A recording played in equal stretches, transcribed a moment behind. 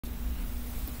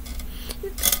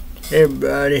Hey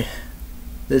everybody,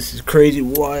 this is Crazy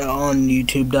Wyatt on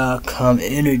YouTube.com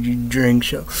energy drink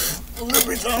show.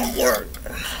 Everything work.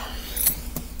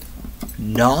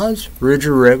 NOS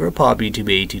Ridger Regular Pop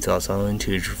YouTube 82 thoughts only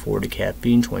 240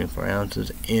 caffeine 24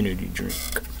 ounces energy drink.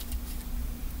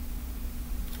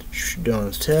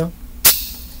 Don't tell.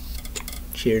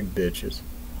 Cheers, bitches.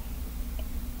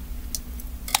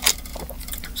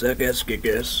 Suck ass, kick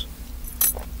ass.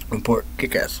 Report,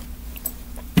 kick ass.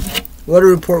 What a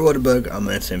report, what a bug. I'm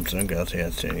at Samsung Galaxy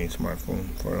S10 smartphone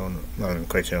for not in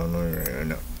quite sure right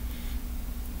now.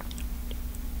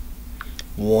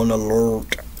 One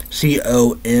alert.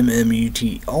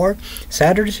 COMMUTR.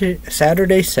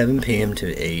 Saturday 7 p.m.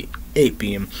 to 8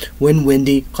 p.m. Wind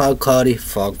windy, cloud cloudy,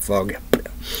 fog.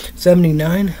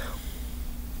 79.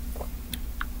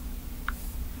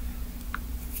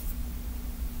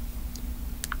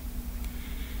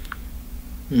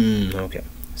 Okay.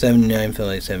 79, feel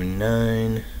like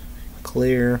 79.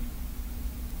 Clear.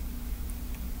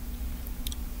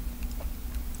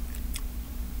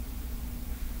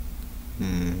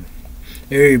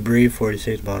 Area breeze,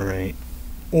 46, Monterey.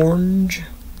 Orange.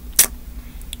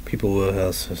 People with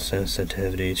health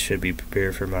sensitivities should be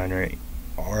prepared for minor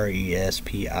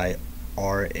RESPIRATOR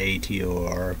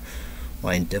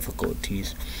line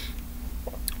difficulties.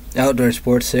 Outdoor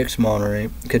sports, 6, Monterey.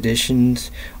 Conditions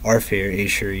are fair.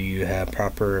 Ensure you have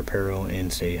proper apparel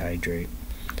and stay hydrated.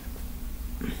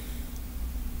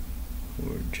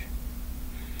 Orange.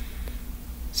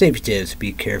 Safety tips: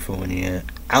 be careful when you're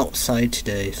outside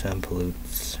today. Some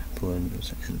pollutants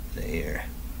in the air.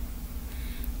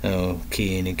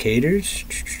 Key indicators: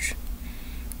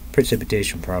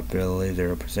 precipitation probability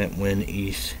 0%, wind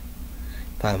east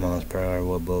 5 miles per hour,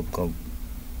 will blow,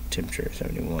 temperature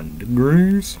 71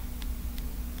 degrees.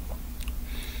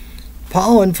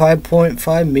 Pollen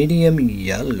 5.5, medium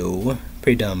yellow.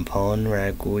 Predominant pollen,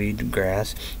 ragweed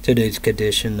grass. Today's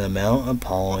condition: the amount of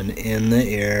pollen in the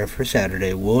air for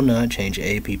Saturday will not change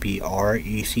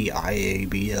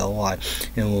APPRECIABLY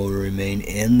and will remain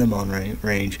in the Monterey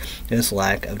range. This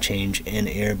lack of change in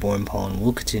airborne pollen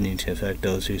will continue to affect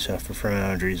those who suffer from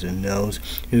allergies and those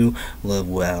who live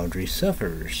with allergy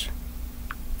sufferers.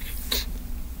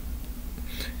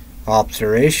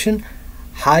 Observation: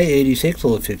 high 86,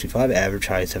 low 55, average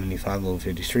high 75, low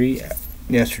 53.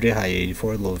 Yesterday, high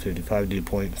 84, low 55, dew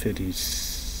point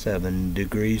 57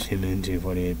 degrees, humidity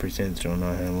 48%, still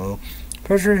not high low.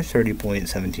 Pressure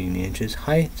 30.17 inches,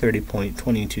 high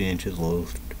 30.22 inches, low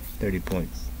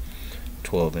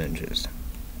 30.12 inches.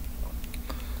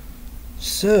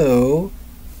 So,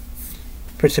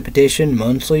 precipitation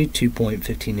monthly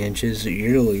 2.15 inches,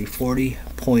 yearly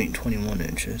 40.21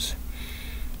 inches.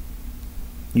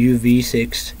 UV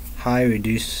 6, high,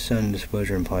 reduced sun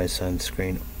exposure implies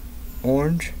sunscreen.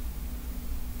 Orange.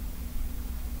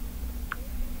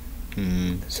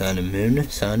 Sun and moon.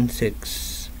 Sun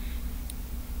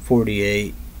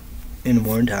 6:48 in the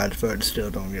morning time, but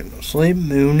still don't get no sleep.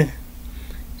 Moon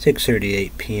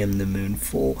 6:38 p.m. The moon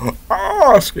full.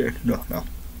 Scared. No.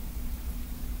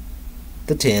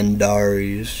 The 10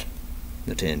 days.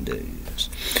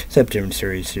 September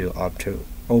series to October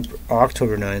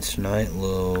 9th tonight.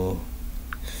 Low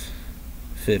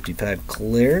 55,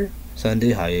 clear.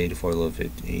 Sunday, high 84, low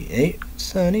 58,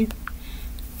 sunny.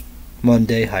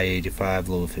 Monday, high 85,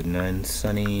 low 59,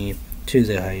 sunny.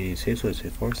 Tuesday, high 86, low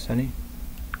 64, sunny.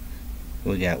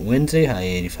 We got Wednesday, high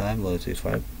 85, low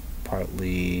 65,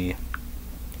 partly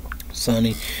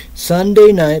sunny.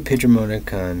 Sunday night, picture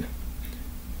Monicon.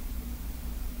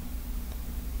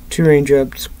 2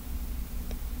 raindrops.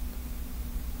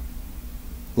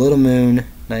 Little moon,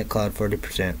 night cloud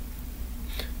 40%.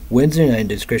 Wednesday night,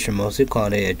 discretion mostly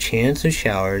cloudy, a chance of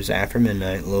showers after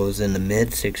midnight, lows in the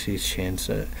mid-60s, chance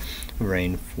of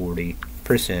rain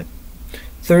 40%.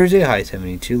 Thursday, high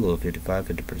 72, low 55,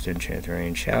 50% chance of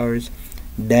rain, showers,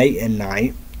 day and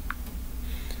night.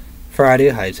 Friday,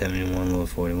 high 71, low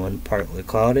 41, partly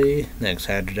cloudy. Next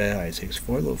Saturday, high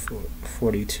 64, low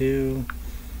 42,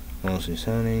 mostly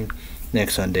sunny.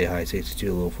 Next Sunday, high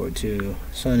 62, low 42,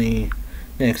 sunny.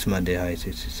 Next Monday, high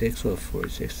 66, low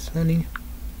 46, sunny.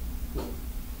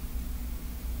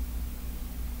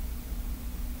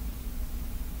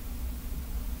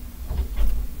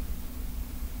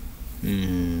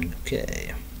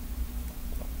 Okay.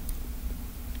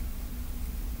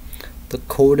 The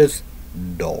coldest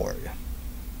day.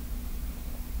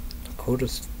 The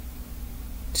coldest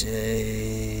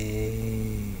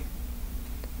day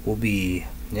will be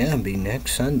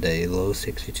next Sunday, low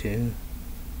 62,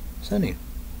 sunny.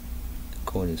 The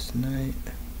coldest night.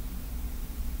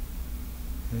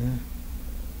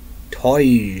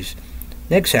 Toys.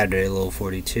 Next Saturday, low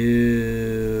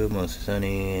 42, mostly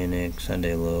sunny, and next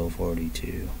Sunday, low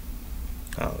 42.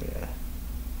 Oh, yeah.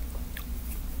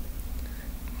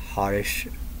 Hottest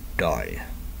day.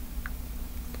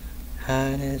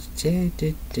 Hottest day.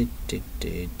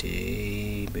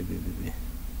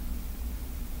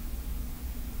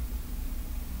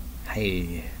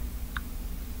 Hey.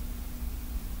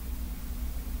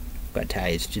 But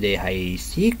highs today, high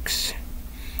 6.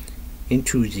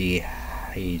 Into the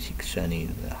high 6 sunny,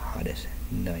 the hottest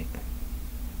night.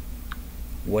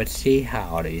 What's the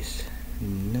hottest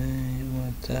night?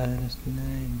 What's the hottest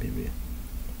night, baby?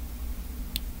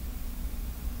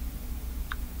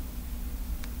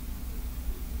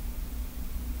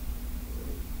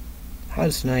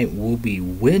 Hottest night will be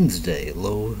Wednesday,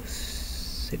 low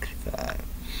 65.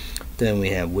 Then we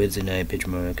have Wednesday night, pitch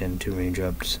mark and 2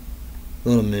 raindrops.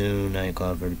 Little moon, night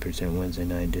cloud 30%. Wednesday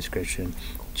night, discretion.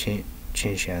 Chance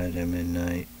showers at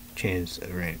midnight. Chance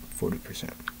of rain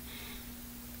 40%.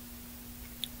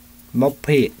 More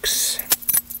picks.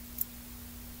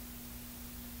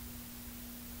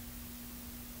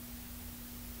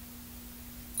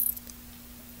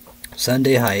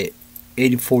 Sunday high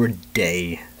 84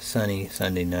 day. Sunny.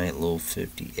 Sunday night, low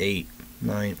 58.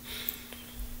 Night.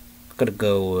 Gotta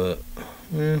go.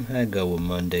 I'd go with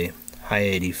Monday. High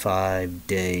 85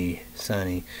 day.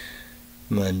 Sunny.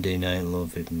 Monday night, low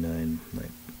 59.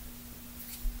 Night.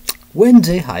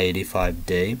 Wednesday high 85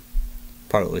 day.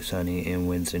 Partly sunny, and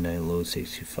Wednesday night, low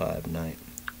 65 night.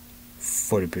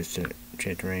 40%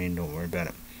 chance of rain. Don't worry about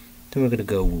it. Then we're gonna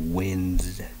go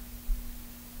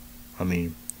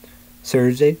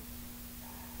Thursday.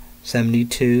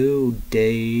 72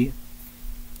 day.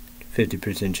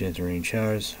 50% chance of rain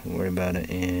showers. Don't worry about it.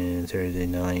 And Thursday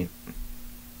night,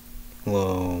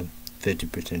 low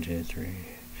 50% chance of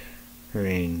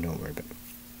rain. Don't worry about it.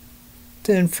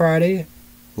 Then Friday,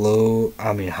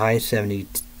 high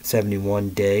 71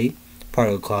 day.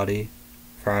 Partly cloudy.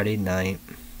 Friday night,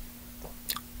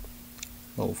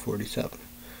 low 47.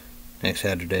 Next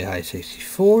Saturday, high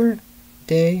 64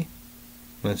 day.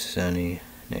 Mostly sunny.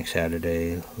 Next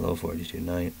Saturday, low 42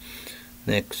 night.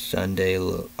 Next Sunday,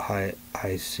 high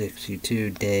 62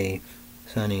 day.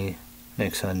 Sunny.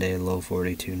 Next Sunday, low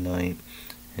 42 night.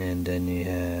 And then you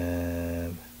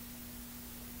have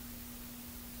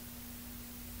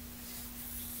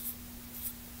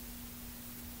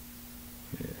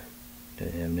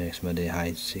next Monday,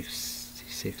 high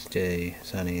 66 day.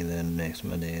 Sunny. Then next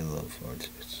Monday, low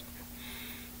 46.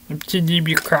 It'd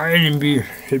be crying and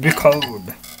it'd be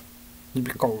cold. It'd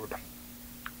be cold.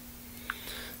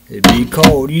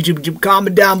 YouTube,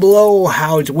 comment down below.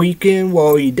 How's your weekend?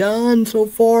 What have you done so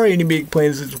far? Any big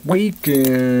plans this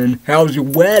weekend? How's your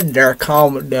weather?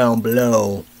 Comment down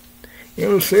below. You know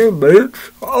what I'm saying,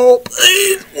 bitch? Oh,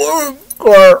 please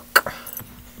work.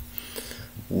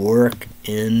 Work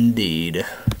indeed.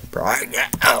 Right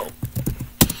now.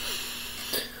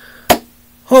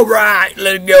 Alright,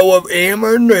 let's go with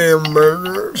M&M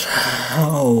burgers.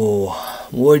 Oh,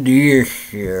 what do you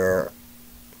hear?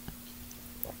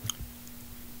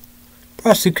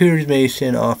 Prosecutors may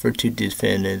send offer to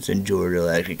defendants in Georgia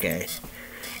election case.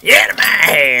 Get out of my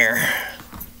hair!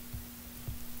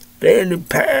 Danny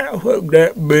Powell, fuck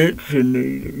that bitch in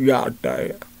the yacht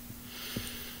there.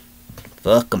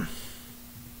 Fuck him.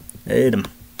 Hate him.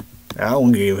 I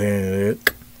don't give him a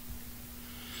look.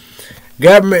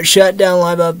 Government shutdown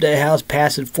live update. House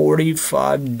passes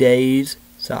 45 days.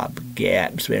 Stop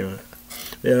gaps. Comment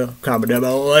down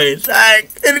below what you think.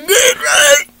 It's good,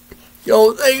 right? You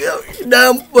don't think so? You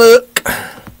dumb fuck.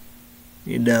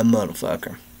 You dumb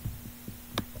motherfucker.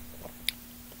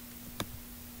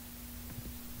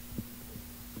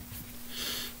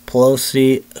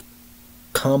 Pelosi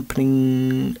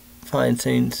accompanying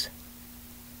Feinstein's.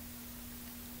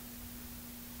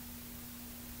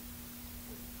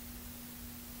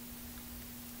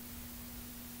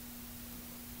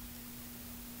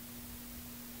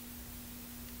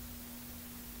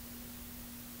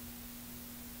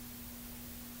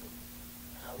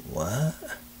 What?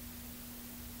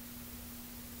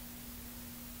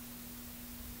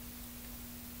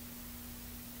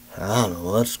 I don't know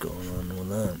what's going on with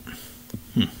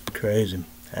that. Crazy.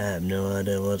 I have no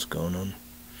idea what's going on.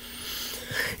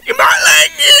 You might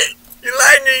like it. You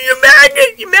like it. You mag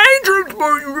it. You mag Trump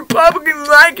support. You Republicans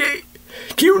like it.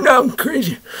 You know I'm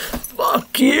crazy.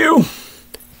 Fuck you.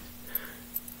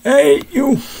 Hey,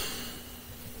 you.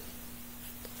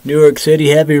 New York City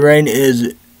heavy rain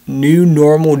is new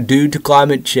normal due to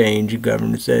climate change, the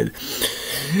governor said.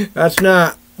 That's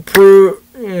not proof.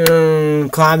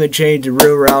 Climate change is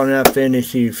real, real, not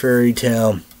fantasy fairy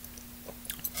tale.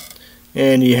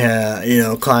 And you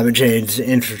have, climate change,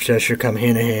 infrastructure come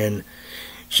hand in hand.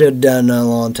 Should have done that a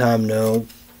long time ago.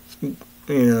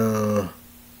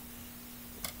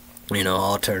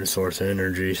 Alternate source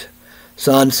energies.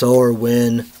 Sun, solar,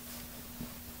 wind,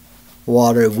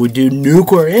 water. If we do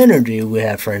nuclear energy, we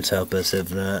have friends help us.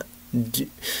 If not,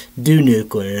 do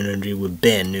nuclear energy, we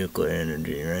ban nuclear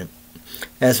energy, right?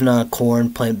 That's not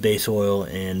corn, plant-based oil,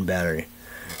 and battery.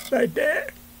 Like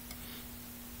that.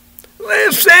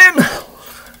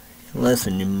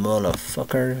 Listen, you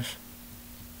motherfuckers.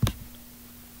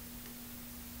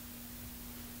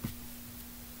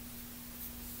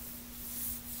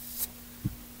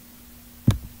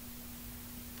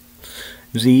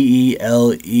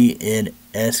 ZELENSKY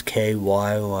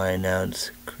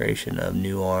announced creation of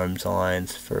new arms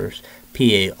alliance first.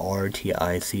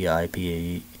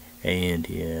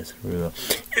 PARTICIPANTS.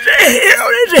 He's a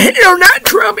hero. He's a hero, not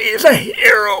Trump. He's a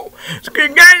hero. It's a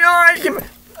good guy. I like him.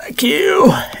 Like you.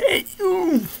 Hate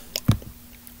you.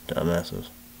 Dumbasses.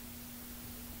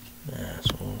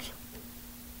 Assholes.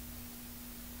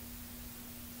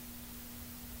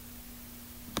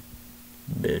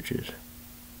 Bitches.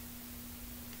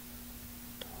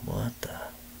 What the?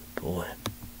 Boy.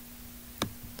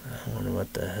 I wonder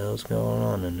what the hell's going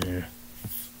on in there.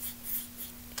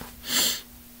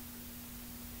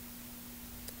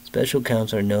 Special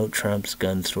counselor note Trump's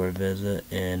gun store visit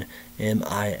and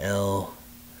MILLEY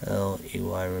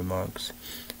remarks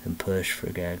and push for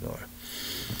Gagor.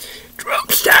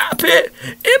 Trump, stop it!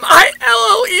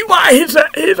 MILLEY, he's a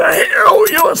hero. You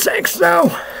don't think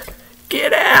so?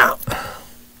 Get out!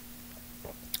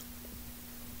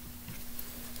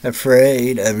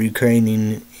 Afraid of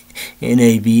Ukrainian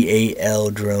NAVAL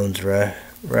drones,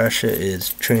 Russia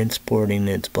is transporting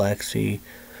its Black Sea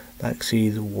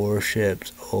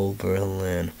warships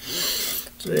overland.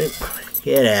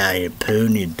 Get out of here,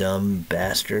 Putin, you dumb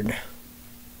bastard.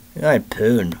 Alright,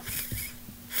 Putin.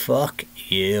 Fuck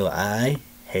you. I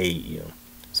hate you.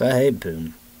 So I hate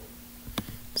Putin.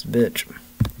 It's a bitch.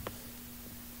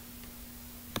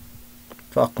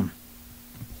 Fuck him.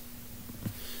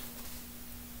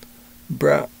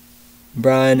 Brian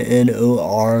NORCROSS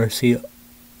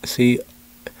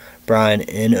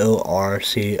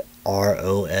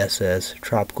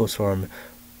tropical storm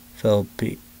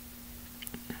Philippines.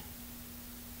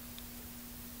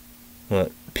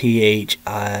 PHILIPPE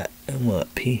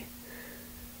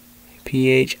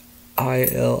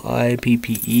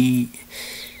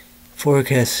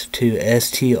forecast to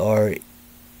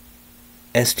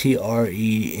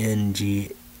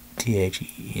STRENGTHEN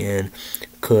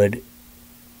could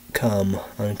come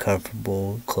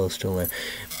uncomfortable close to land.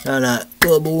 Now that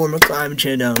global warming, climate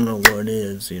change, I don't know what it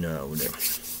is, we do.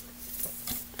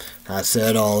 I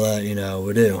said all that, we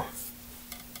do.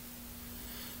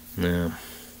 Yeah.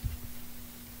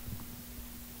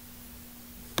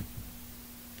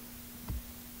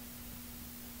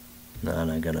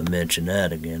 Not gonna mention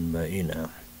that again, but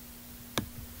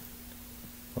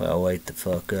well, wake the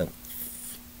fuck up.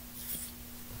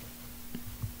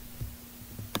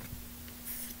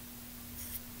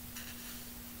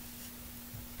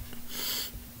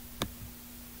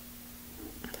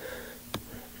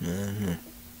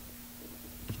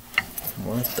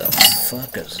 What the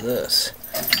fuck is this?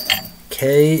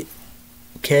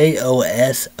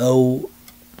 KOSOVO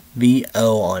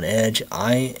on Edge.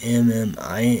 IMMINENT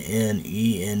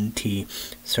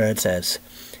starts as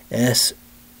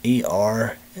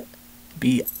SERBIAN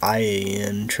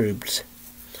troops.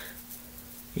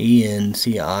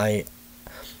 ENCIRCLE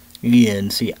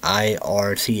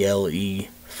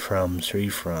from three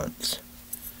fronts.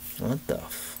 What the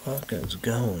fuck is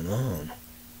going on?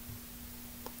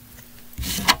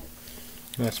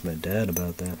 Ask my dad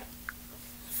about that.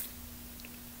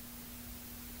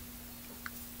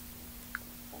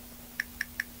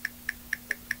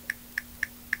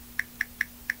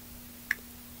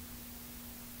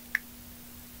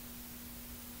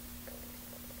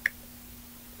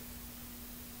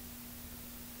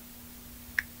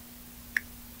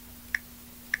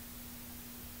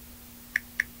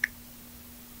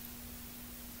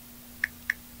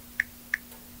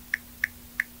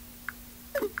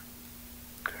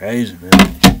 Crazy,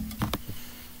 man.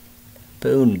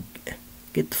 Boone,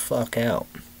 get the fuck out.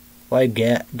 Why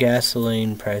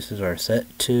gasoline prices are set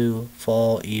to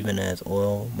fall even as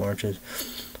oil marches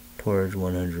towards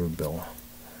 100 a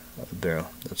barrel.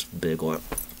 That's big oil.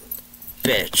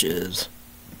 Bitches.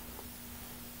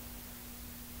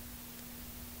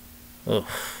 Oh,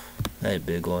 hey,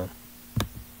 big oil.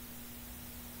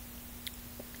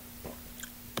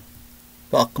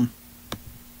 Fuck 'em.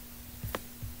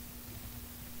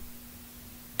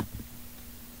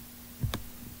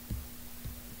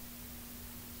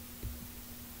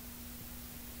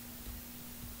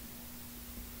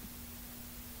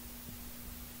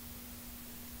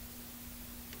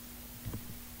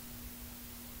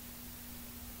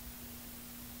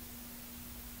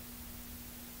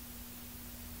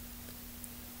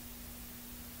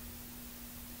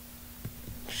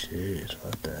 Jeez,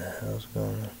 what the hell's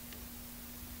going on?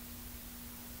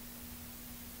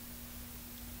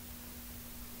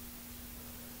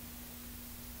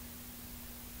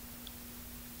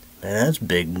 Man, that's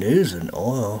big news in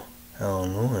oil,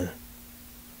 Illinois.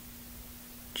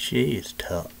 Jeez,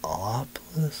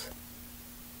 Teopolis?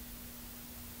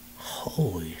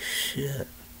 Holy shit.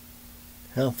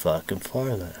 How fucking far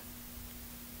is that?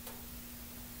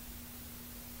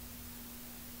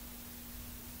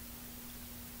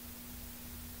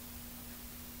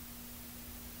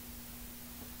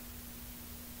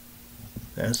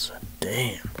 That's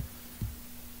damn.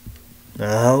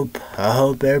 I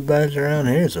hope everybody's around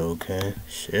here is okay.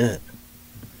 Shit.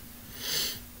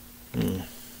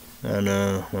 I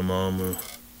know my mom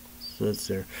sits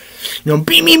there. You know,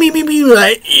 beep,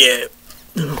 like, yeah.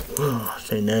 Oh,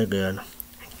 this ain't that good.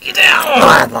 Get out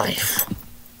of my life.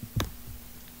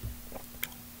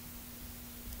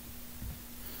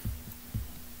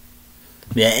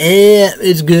 Yeah,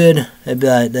 it's good. They'd be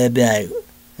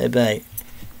like,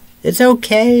 it's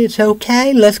okay,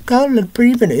 let's go, let's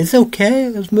breathe in it, it's okay,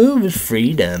 let's move, it's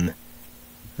freedom.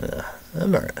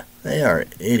 They are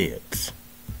idiots.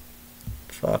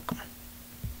 Fuck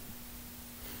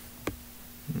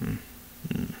them.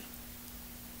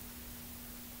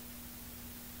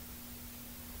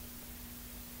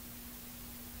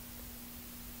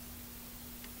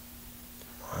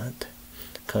 What?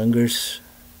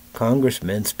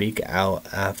 Congressmen speak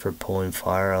out after pulling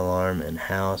fire alarm in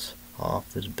house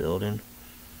office building.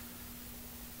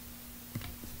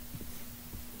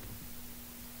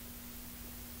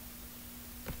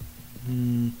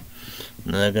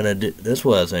 They're gonna do this.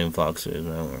 Was saying Fox News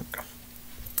Network.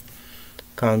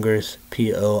 Congress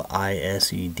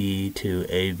POISED to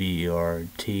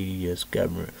AVERT U.S.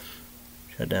 government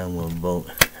shut down one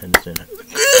vote and said,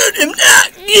 "Good, I'm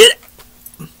not get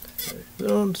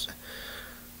it."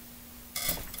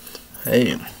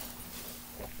 Hey.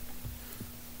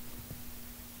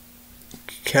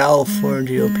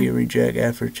 California GOP reject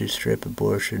effort to strip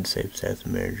abortion, safe sex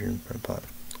marriage from pot.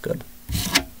 Good.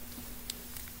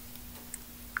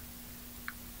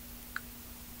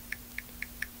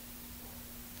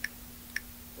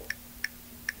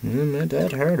 My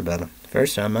dad heard about it.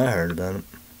 First time I heard about it.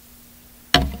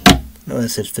 No,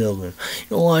 that's his filming.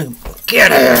 You know what?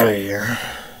 Get out of here.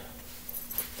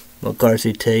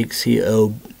 McCarthy takes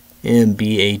COMBATIBE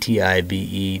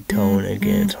tone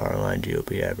against hardline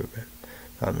GOP advocate.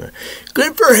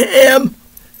 Good for him.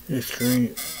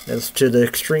 Extreme. That's to the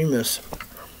extremists.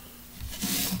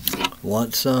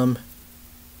 Want some?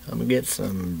 I'm gonna get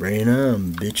some. Bring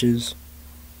on, bitches.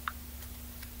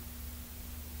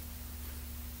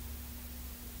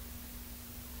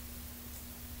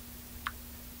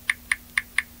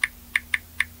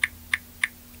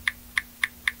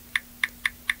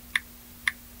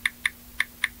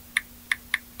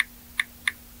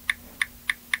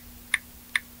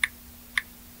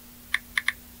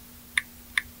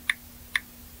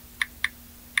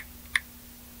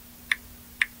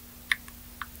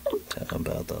 Talking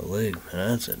about the league,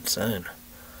 man, that's insane.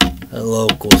 That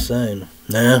local scene.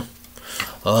 Nah.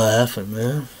 Oh, effing,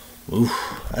 man. Oof,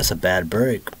 that's a bad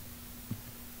break.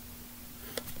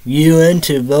 UN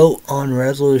to vote on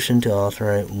resolution to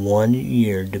authorize 1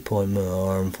 year deployment of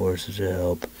armed forces to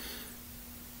help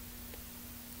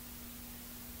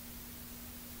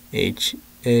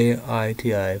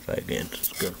HAITI fight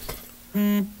against. Good.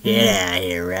 Get out of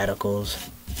here, radicals.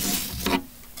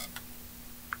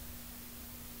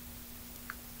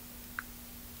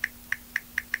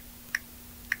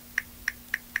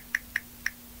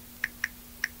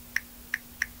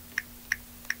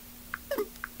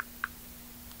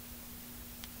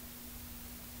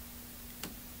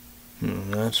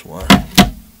 That's why.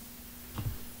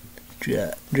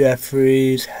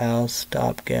 Jeffries House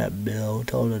stopgap bill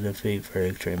total defeat for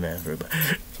extreme effort.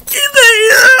 Get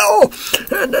the hell!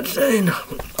 That's saying,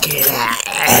 get out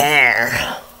of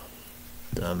here!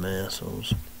 Dumb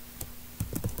assholes.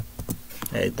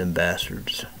 I hate them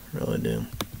bastards. Really do.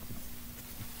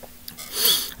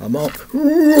 I'm on.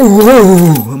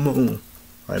 I'm on.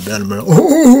 I better be.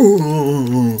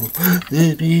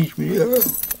 They beat me up.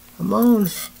 I'm on.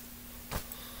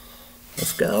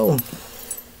 Let's go.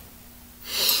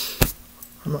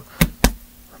 Come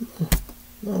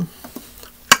on.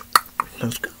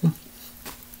 Let's go.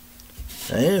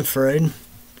 I ain't afraid.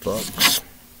 Fucks.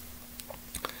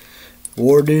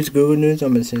 War news, Google News.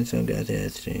 I'm gonna send some guys to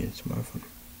smartphone.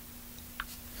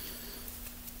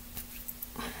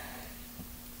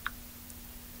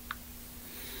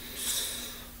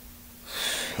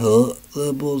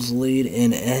 Liberals lead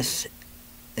in SLOVAKA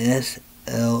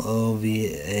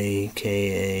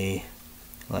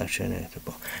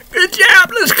Acceptable. Good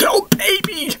job. Let's go,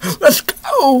 babies. Let's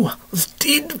go. Let's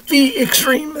defeat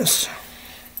extremists.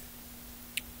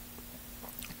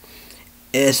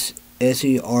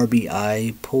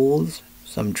 SERBI pulls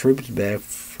some troops back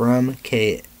from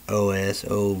KOSOVO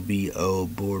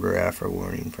border after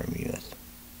warning from U.S.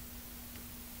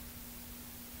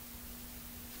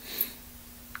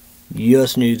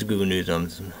 U.S. News, Google News,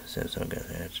 smartphone.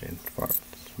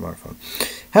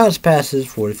 House passes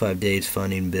 45 days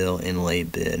funding bill in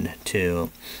late bid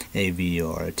to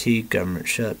AVRT government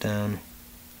shutdown.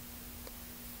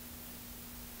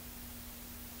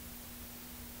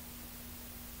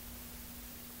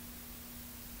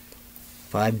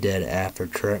 Five dead after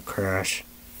truck crash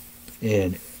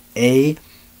in AMMONIA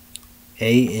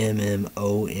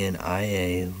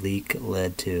leak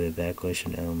led to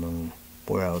evacuation among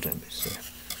 4 hours NBC.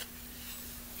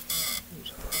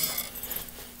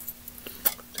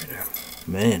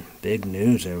 Man, big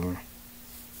news ever.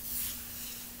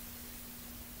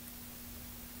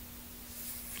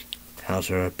 House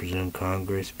of Representatives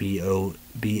Congress BOWMAN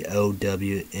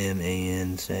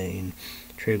saying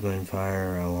triggering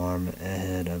fire alarm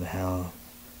ahead of how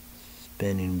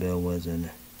spending bill was in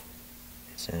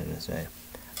Senate say.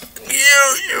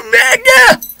 You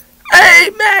MAGA!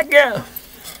 Hey MAGA!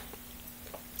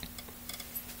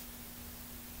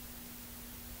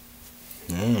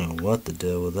 I don't know what to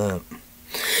do with that.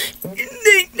 You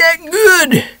think that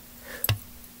good?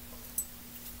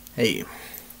 Hey.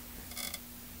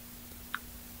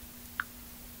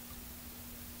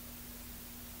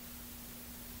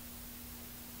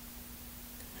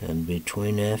 And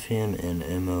between FM and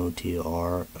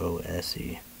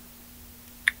MOTROSE.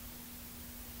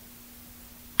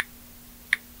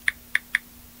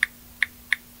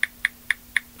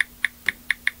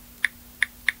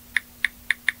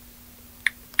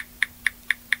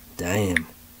 Damn.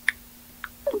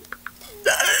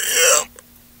 Damn.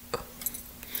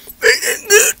 Making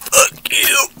good. Fuck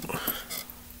you.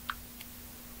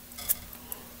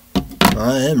 I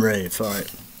am ready to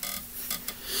fight.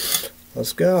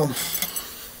 Let's go.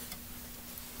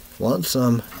 Want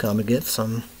some? Come and get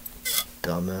some.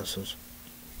 Dumbasses.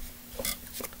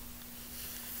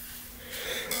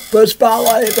 But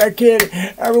Spotlight if I can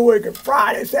every week of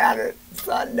Friday, Saturday,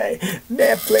 Sunday.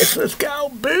 Netflix, let's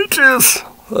go, bitches.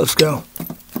 Let's go.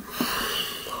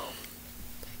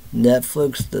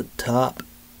 Netflix, the top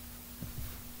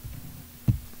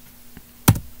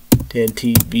 10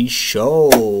 TV show.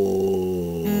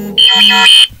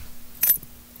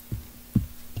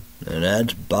 And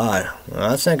that's bye.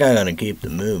 I think I'm gonna keep the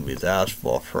movies. That's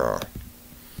for sure.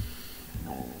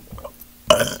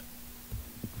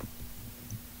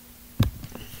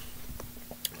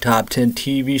 Top 10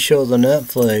 TV shows on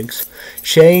Netflix.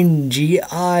 Shane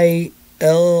Gillis,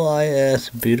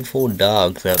 Beautiful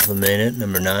Dogs, Netflix minute.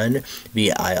 Number 9,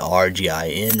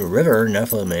 VIRGIN, River,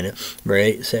 Netflix minute. Number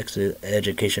 8, Sex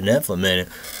Education, Netflix minute.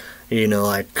 You know,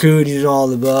 like Cooties, all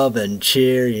the above, and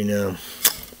Cheer, you know.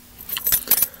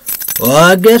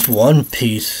 Well, I guess One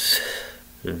Piece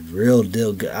is real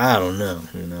deal good. I don't know,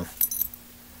 you know.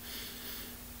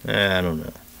 I don't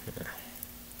know.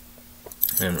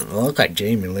 And it looks like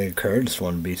Jamie Lee Curtis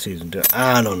wanted to be season 2.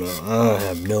 I don't know. I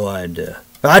have no idea.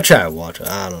 I try to watch it.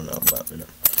 I don't know about it.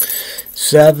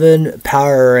 7,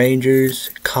 Power Rangers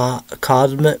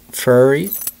Cosmic Fury.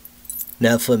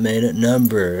 Netflix made it.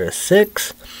 Number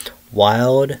 6,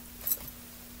 Wild.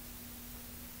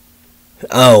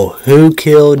 Oh, Who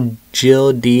Killed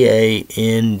Jill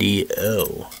DANDO.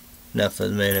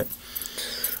 Netflix made it.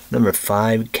 Number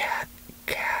 5,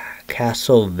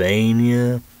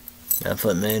 Castlevania.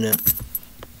 Netflix made it.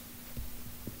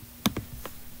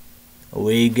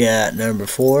 We got number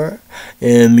 4,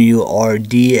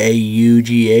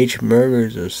 MURDAUGH,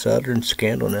 Murders of Southern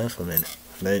Scandal. Netflix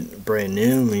made it. Brand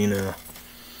new, you know.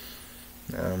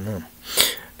 I don't know.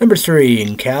 Number 3,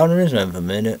 Encounters. Netflix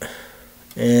made it.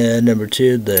 And number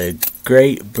 2, The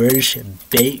Great British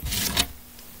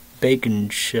Bacon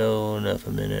Show.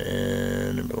 Netflix made it.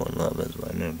 And number 1, Love Is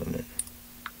Blind. Netflix made it.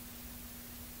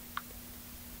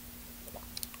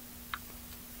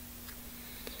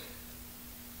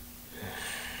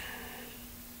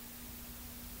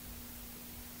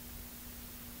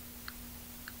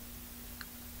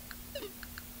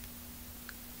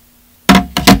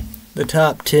 The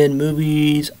top 10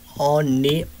 movies on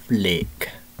Netflix.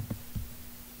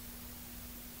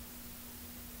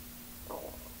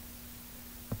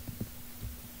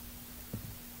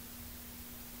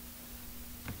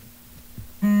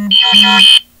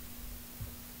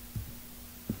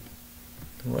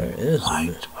 Where is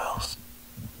it?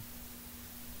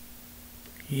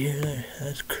 Yeah,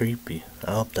 that's creepy.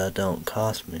 I hope that don't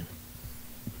cost me.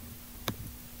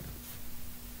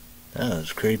 That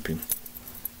was creepy.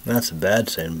 That's a bad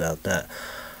saying about that.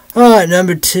 Alright,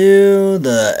 number 2,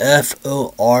 the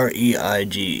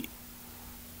FOREIGNER.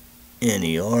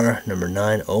 Number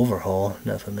 9, Overhaul.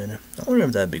 Enough a minute. I wonder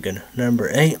if that'd be good. Number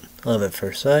 8, Love at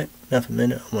First Sight. Enough a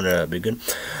minute. I wonder if that'd be good.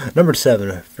 Number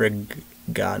 7,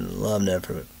 Forgotten Love.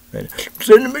 Never a minute.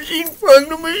 Send the machine, fuck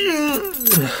the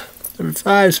machine. Number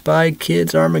 5, Spy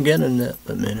Kids Armageddon. Enough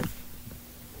a minute.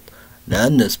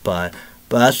 None to Spy.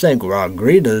 But I think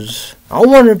Rodriguez, I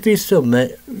wonder if he's still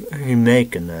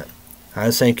making that. I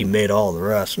think he made all the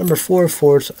rest. Number 4,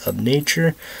 Force of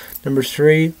Nature. Number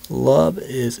 3, Love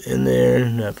is in there.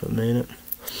 Not a minute.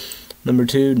 Number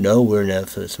 2, Nowhere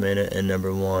Netflix Minute. And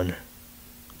number 1,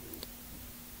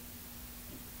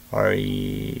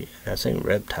 I think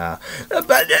Reptile.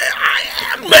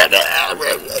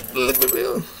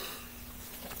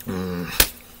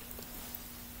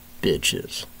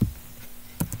 Bitches.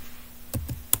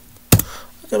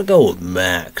 I'm gonna go with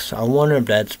Max. I wonder if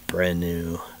that's brand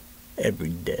new every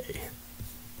day.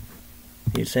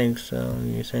 You think so?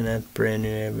 You think that's brand new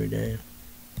every day?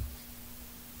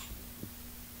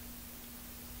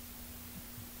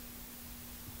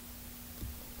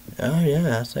 Oh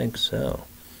yeah, I think so.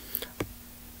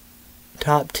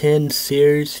 Top 10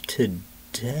 series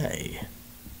today.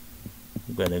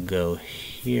 I'm gonna go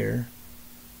here.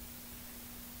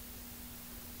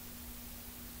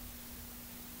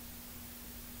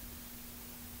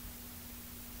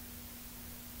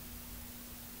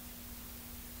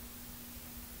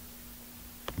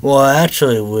 Well,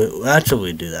 actually, we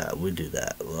do that. We do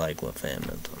that, like with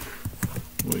feminism.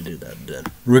 We do that then.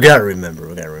 We gotta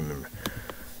remember.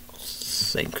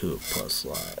 Senku plus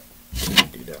live. We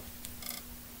do that.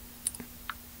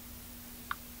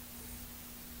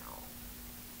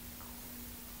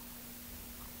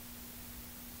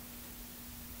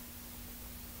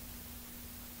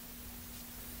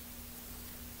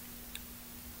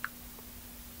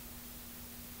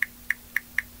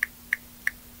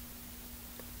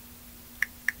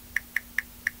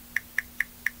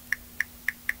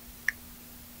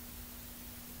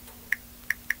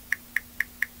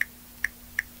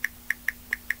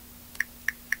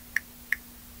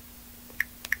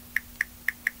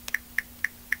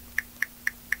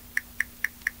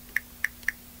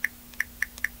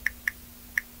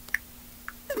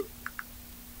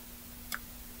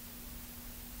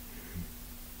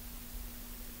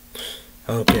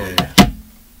 Okay.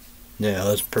 Yeah,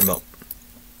 let's promote.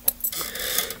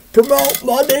 Promote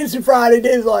Mondays and Friday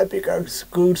days live pick our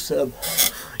exclusive.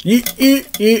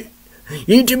 YouTube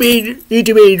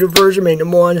version made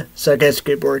number 1. Sarcastic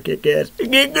skateboard kick ass. You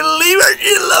can leave our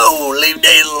shit alone.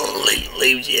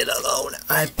 Leave shit alone.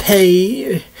 I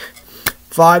pay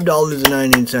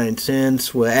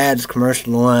 $5.99 with ads,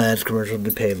 commercial, no ads, commercial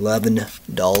to pay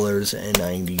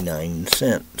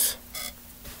 $11.99.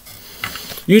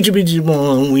 YouTube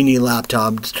one, we need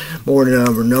laptops more than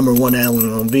ever. Number 1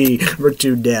 Allen V, number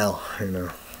 2 Dell. I don't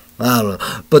know.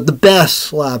 But the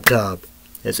best laptop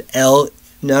is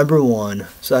number 1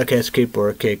 Sarcastic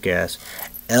Skateboard Kick-Ass.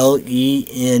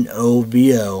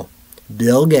 Lenovo.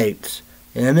 Bill Gates.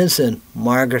 MSN.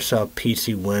 Microsoft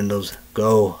PC Windows.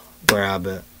 Go grab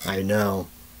it. I know.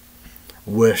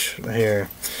 Wish here.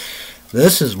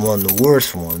 This is one of the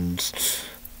worst ones.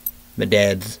 My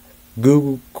dad's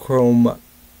Google Chrome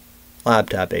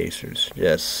laptop Acers.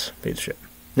 Yes, piece of shit.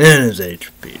 And his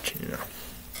HP, you know.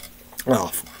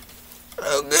 Awful.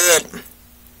 Oh, good.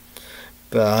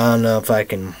 But I don't know if I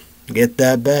can get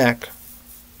that back.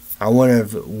 I wonder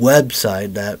if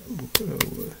website that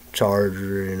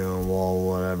charger, you know, wall,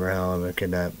 whatever, however, could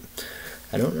that.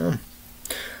 I don't know.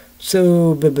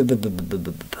 So,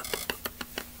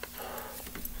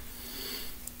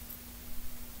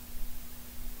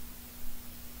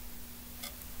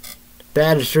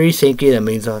 battery, thank you, that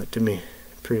means a lot to me.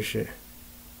 Appreciate it.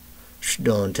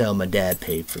 Don't tell my dad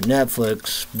paid for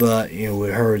Netflix, but, you know, we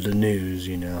heard the news,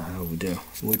 you know how we do.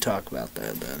 We talk about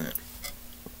that, doesn't it?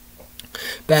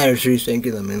 Battery, thank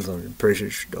you, that means a lot.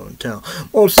 Appreciate it. Don't tell.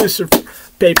 Oh, sister,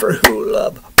 pay for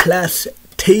Hulu Plus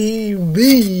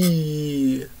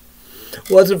TV.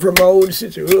 Wasn't from old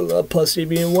sister Hulu Plus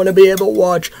TV and want to be able to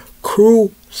watch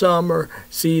Cruel Summer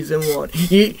Season 1.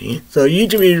 So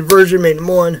YouTube version made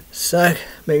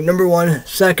number 1,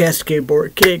 Sarcastic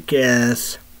Skateboard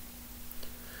Kick-Ass.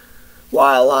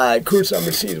 While I Cruel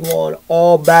Summer Season 1,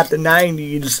 all about the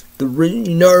 90s, the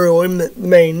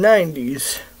main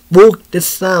 90s. Book the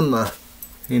summer.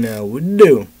 You know, we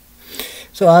do.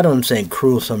 So I don't think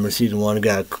Cruel Summer Season 1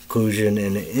 got a conclusion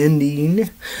and an ending.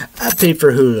 I paid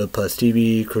for Hulu Plus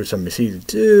TV, Cruel Summer Season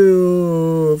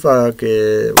 2. Fuck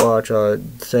it. Watch all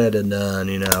said and done,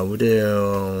 you know, we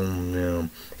do.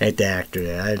 At the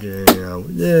actor, I do, you know,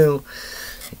 we do.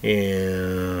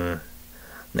 Yeah.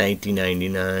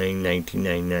 1999,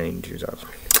 1999, 2000.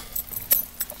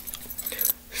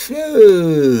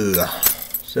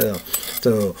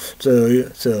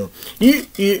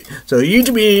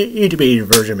 YouTube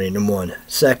version made number 1.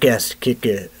 Sarcastic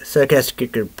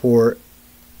Report,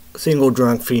 Single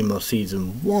Drunk Female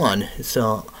Season 1.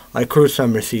 So I Cruel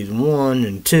Summer Season 1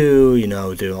 and 2, you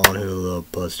know, do on Hulu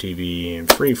Plus TV and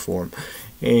Freeform.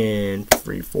 And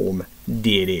Freeform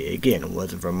did it again. It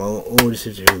wasn't from older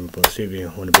sister Hulu Plus TV. I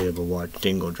want to be able to watch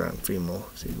Single Drunk Female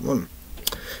Season 1.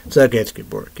 Sarcastic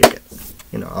Report, kick it.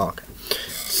 You know, okay.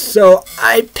 So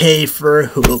I pay for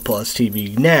Hulu Plus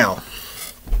TV now,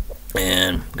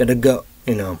 and I'm gonna go,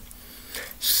 you know,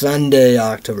 Sunday,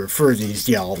 October 1st.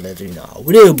 Y'all let you know.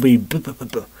 It'll be,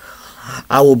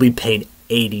 I will be paying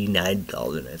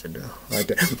 $89 as a know, like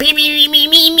that.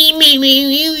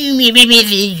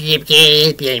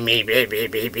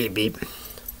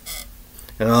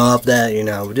 And off that, you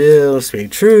know, we do.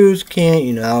 Speak truths, can't,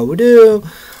 you know how we do.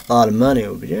 A lot of money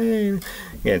will be gained.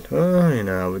 Yeah, you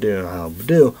know how we do, how we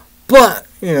do. But,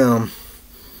 you know,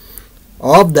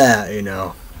 all of that, you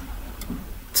know,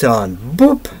 it's on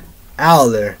boop out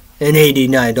there and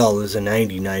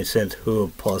 $89.99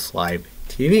 Hulu Plus Live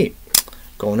TV.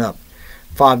 Going up.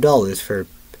 $5 for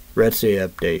Red State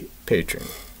Update Patreon.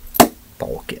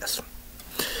 Podcast.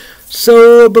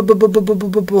 So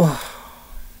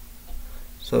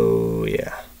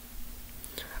yeah.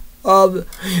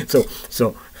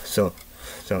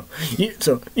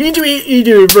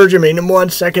 YouTube Virgin Main number 1,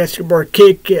 Sarcastic Report,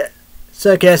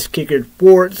 Sarcastic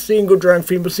Report, Single Drunk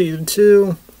Female Season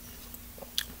 2.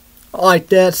 I like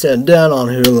that, said and done on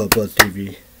Hulu Plus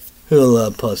TV.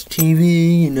 Hulu Plus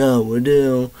TV, you know what we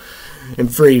do. In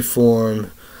Freeform.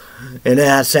 And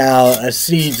that's how a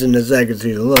season, the second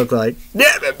season look like.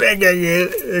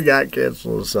 It got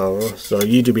canceled, so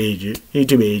YouTube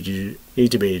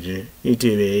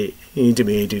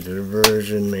the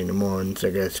version, made them on, so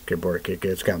I guess keyboard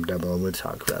kickers, comment down below, we'll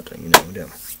talk about them, you know, we do.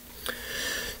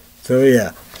 So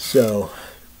yeah, so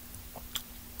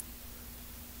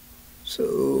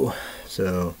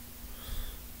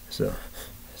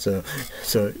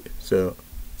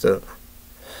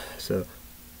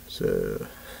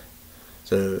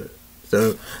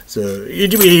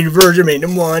YouTube version made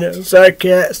them 1,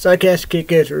 Sarcastic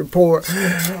Report.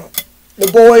 The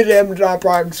Boys Amazon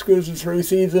Prime exclusive 3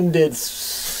 season did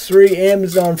 3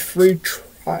 Amazon free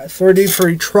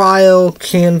trial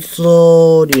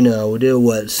canceled. You know, we do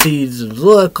what seasons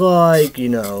look like. You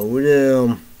know, we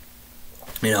do.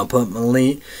 You know, put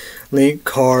my link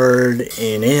card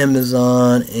in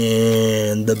Amazon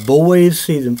and The Boys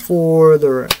season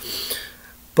 4.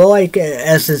 But like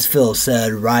as Phil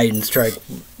said, writing strike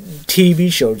TV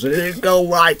shows it go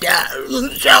like that.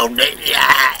 So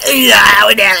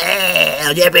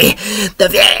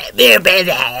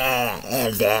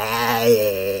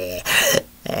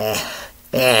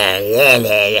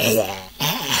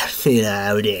you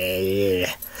know,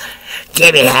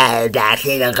 Jimmy had that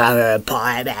in the cover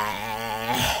report.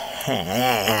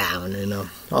 You know,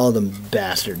 all them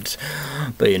bastards.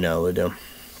 But you know, we do.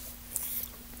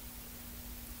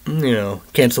 You know,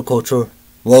 cancel culture,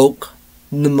 woke,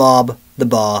 the mob, the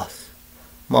boss,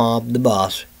 and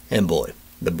boy,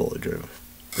 the boy Drew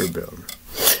Builder.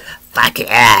 Fuck it.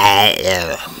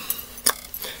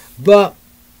 But,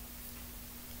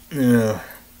 you know,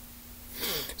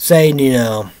 saying, you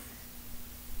know,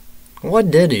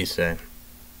 what did he say?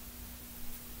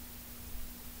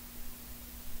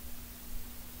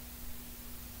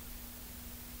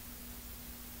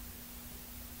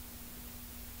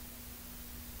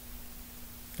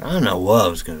 I don't know what I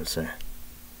was going to say.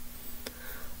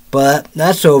 But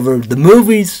that's over. The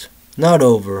movie's not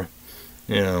over,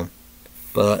 you know.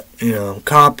 But, you know,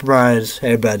 compromise.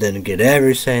 Everybody didn't get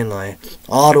everything. Like,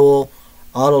 auto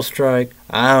strike.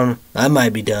 I don't know. That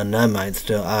might be done. That might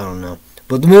still. I don't know.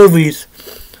 But the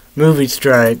movie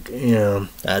strike, you know,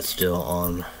 that's still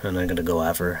on. And I'm going to go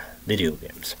after video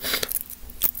games.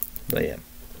 But, yeah.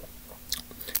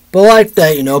 But like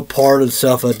that, you know, part of the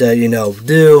stuff like that, you know,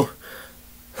 do.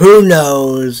 Who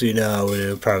knows, you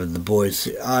know, probably The Boys,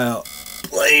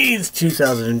 please,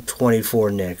 2024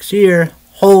 next year,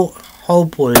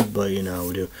 hopefully, but, you know,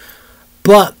 we do.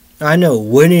 But, I know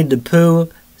Winnie the Pooh,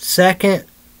 second,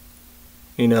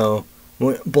 you know,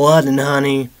 Blood and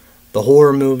Honey, the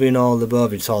horror movie and all the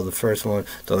above. You saw the first one,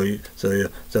 so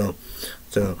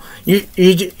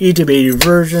YouTube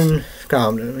version,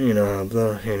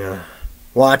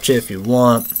 watch it if you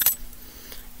want,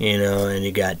 and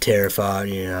you got Terrified,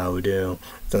 how we do.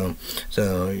 So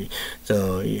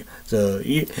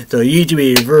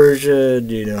YouTube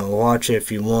version, watch it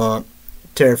if you want.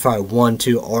 Terrified 1,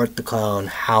 2, Art the Clown,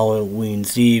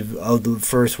 Halloween's Eve of the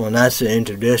first one. That's the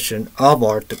introduction of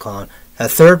Art the Clown. The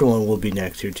third one will be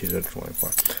next year, 2024.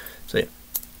 So yeah.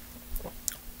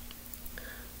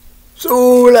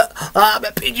 So I'm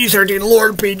at PG-13,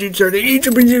 Lord PG-13, each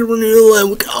of PG-13,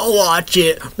 and we can all watch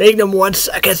it. Make them 1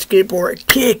 second skateboard,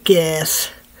 kick ass.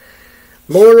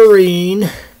 Lord of the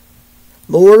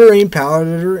Rings, Power of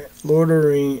the Lord of the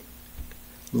Rings.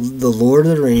 The Lord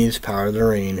of the Rings, Power of the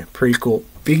Ring prequel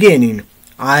beginning.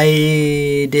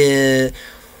 I did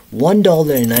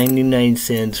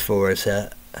 $1.99 for a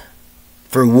set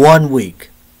for 1 week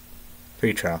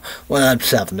free trial. Well, that's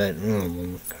 7 days.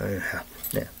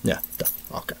 Yeah.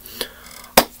 Okay.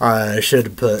 I should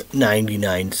have put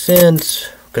 99 cents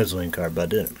because link card, but I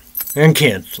didn't, and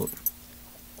canceled.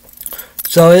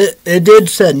 So it did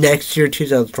say next year,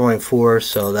 2024.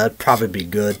 So that'd probably be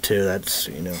good too. That's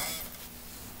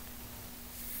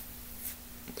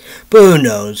But who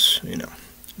knows,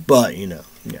 But, yeah.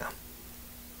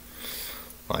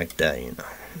 Like that,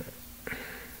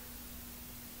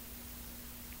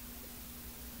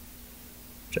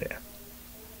 So, yeah.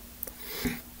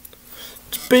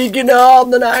 Speaking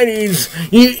of the 90s,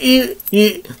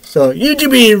 so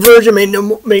YouTube version made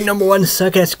number 1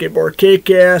 suck-ass skateboard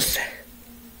kick-ass.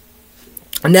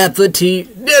 Netflix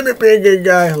TV, never been a good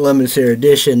guy, Lemon Sierra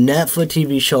Edition, Netflix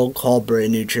TV show called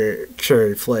Brand New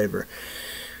Cherry Flavor.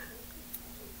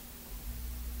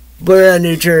 Brand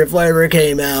New Cherry Flavor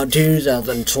came out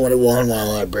 2021,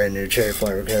 while a Brand New Cherry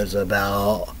Flavor goes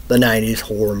about the 90s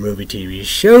horror movie TV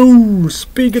show.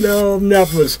 Speaking of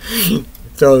Netflix,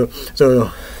 so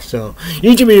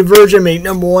YouTube version made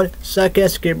number 1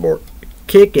 suck-ass skateboard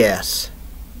kick-ass.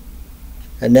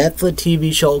 A Netflix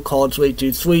TV show called Sweet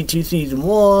Tooth. Sweet Tooth Season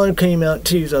 1 came out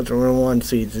 2001,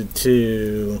 Season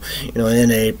 2, in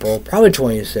April. Probably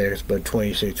 26, but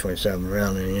 26, 27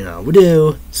 around there, we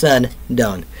do. Said,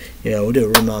 done. We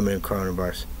do. Remind me of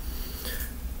coronavirus.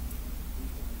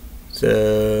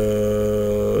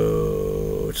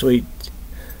 So, Sweet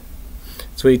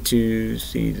Tooth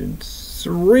Season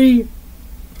 3.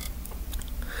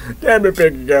 Damn it,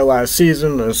 picked it last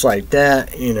season. It's like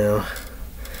that,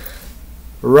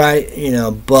 Right,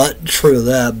 but true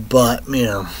that, but,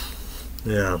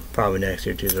 probably next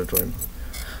year, 2020.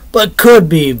 But could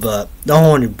be, but the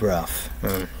horny breath.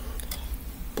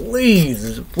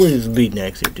 Please be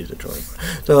next year, 2020.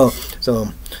 So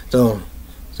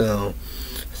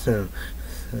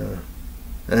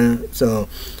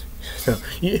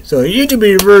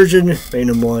YouTube version, made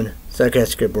number 1,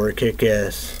 suck-ass skateboard,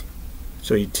 kick-ass,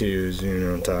 Sweet Tooth,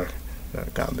 talk.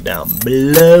 Comment down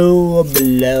below.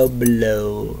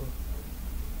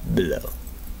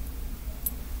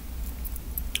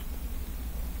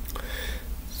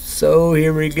 So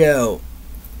here we go.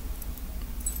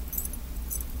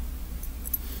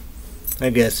 I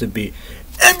guess it'd be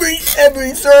every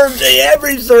Thursday.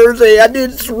 I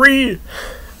did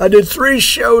 3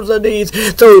 shows of these.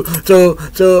 So.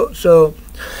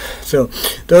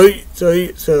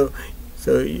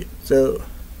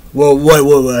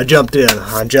 Whoa, I jumped in.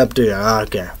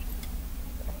 Okay.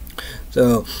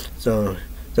 So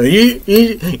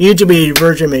YouTube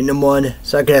version made number 1,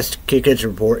 suck-ass kick-ass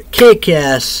report.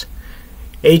 Kick-ass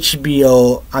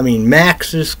HBO,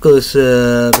 Max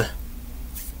exclusive.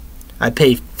 I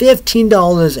paid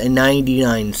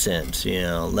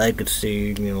 $15.99,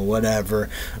 legacy, whatever,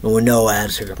 with no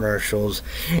ads or commercials,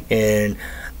 and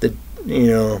the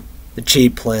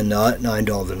cheap plan,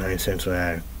 $9.09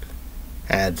 with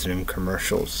ads and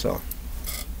commercials. So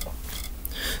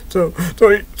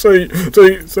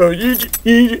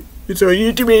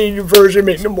YouTube version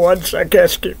made number 1,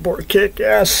 suck-ass skateboard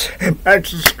kick-ass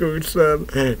Max exclusive.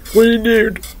 We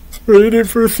need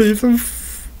for season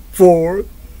 4.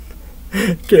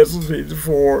 Cancel season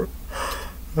 4.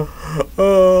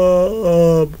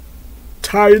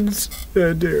 Titans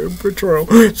Doom Patrol.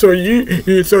 So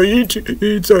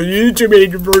YouTube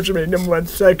made version made number 1,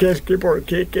 suck-ass skateboard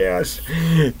kick-ass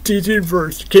TT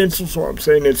verse cancel. So I'm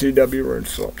saying it's CW run.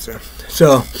 So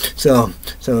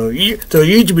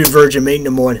YouTube version made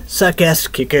number 1, suck-ass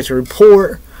kick-ass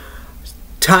report.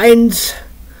 Titans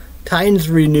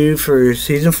renewed for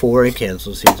season 4 and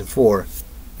cancel season 4.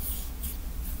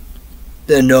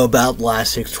 Didn't know about the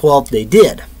last 6/12. They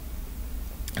did.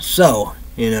 So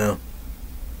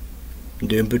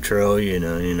Doom Patrol,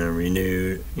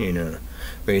 renewed,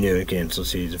 and cancel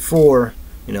season 4.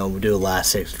 We'll do the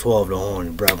last 6 to 12 to Horn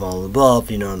and Breath all above,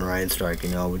 and the Ryan Strike,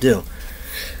 we'll do.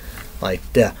 Like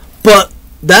that. But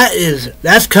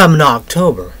that's coming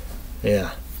October.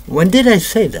 Yeah. When did I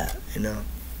say that?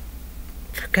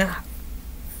 Forgot.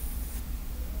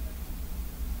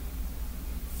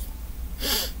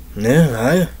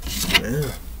 Yeah,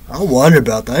 I wonder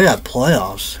about that. I got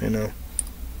playoffs,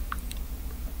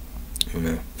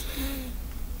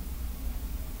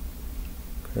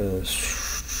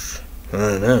 Cause, I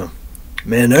don't know.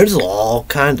 Man, there's all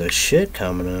kinds of shit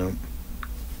coming out.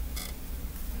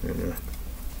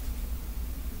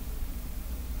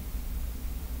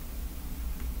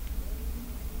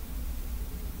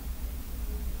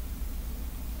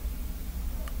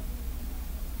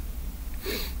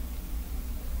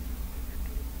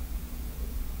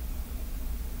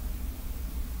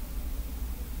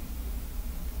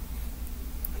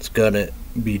 It's gotta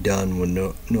be done with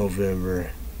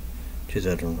November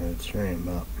 2023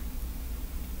 about.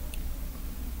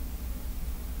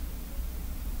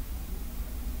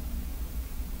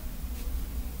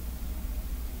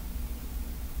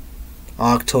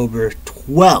 October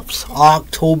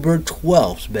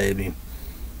 12th, baby.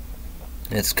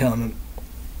 It's coming.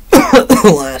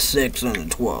 Last 6 on the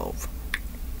 12th.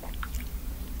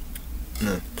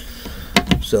 No.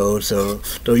 So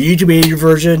YouTube Asia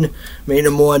version, made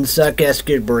number 1, Suck-Ass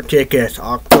Skateboard Kick-Ass,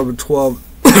 October 12th.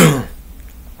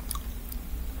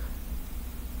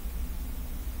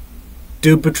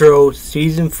 Doom Patrol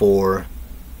Season 4,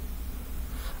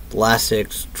 last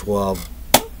 6, 12.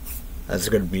 That's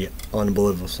going to be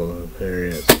unbelievable. So there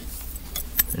it is.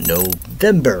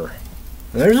 November.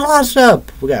 There's a lot of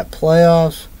stuff. We got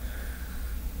playoffs.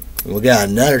 We got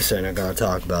another thing I gotta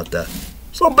talk about that.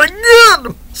 Something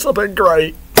good. Something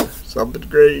great. Something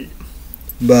great.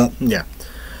 But yeah.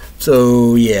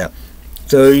 So yeah.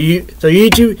 So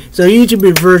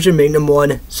YouTube version make number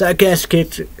 1. Suck-Ass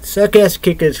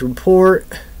Kick-Ass Report.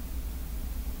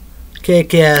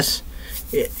 Kick-Ass.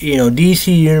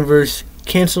 DC Universe.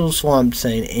 Cancel Swamp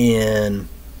Thing and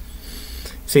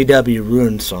CW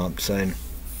Ruin Swamp Thing.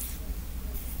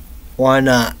 Why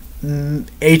not?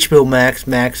 HBO Max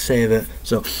save it.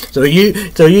 So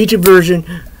YouTube version.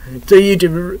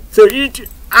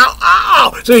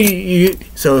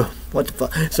 So what the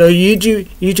fuck? So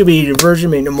YouTube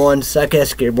version make number 1.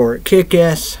 Suck-Ass Skateboard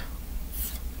Kick-Ass.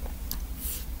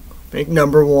 Make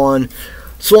number 1.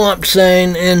 Swamp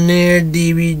Thing in there,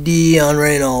 DVD on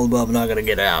Rain All Above. I'm not gonna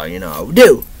get out,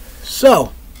 do.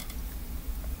 So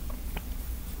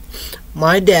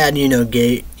my dad,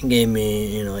 gave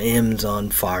me,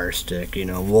 Amazon Fire Stick,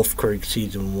 Wolf Creek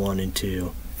season 1 and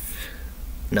 2.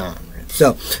 No,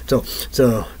 so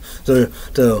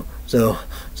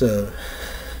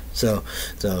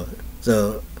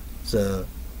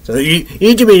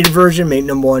YouTube version make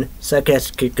number 1.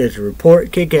 Suck-Ass Kick-Ass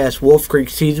Report. Kick-Ass Wolf Creek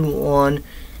season 1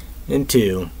 and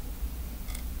 2.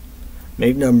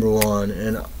 Make number 1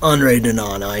 and unrated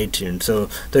on iTunes. So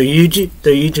the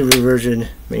YouTube version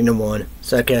make number 1.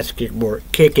 Suck-Ass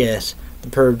Kick-Ass The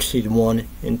Purge season 1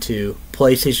 and 2.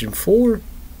 PlayStation 4.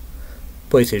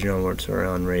 PlayStation onwards are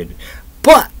unrated,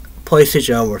 but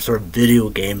PlayStation onwards are video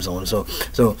games on. So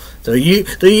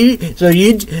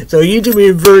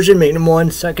YouTube version make number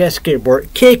 1. Suck-Ass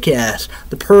Skateboard Kick-Ass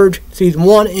The Purge season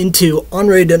 1 and 2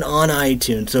 unrated on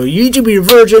iTunes. So YouTube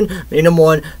version make number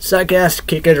 1. Suck-Ass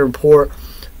Kick-Ass Report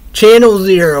Channel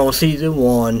 0 season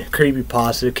 1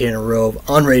 Creepypasta Can of Rove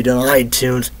unrated on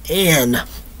iTunes, and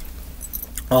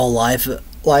All Life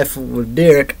with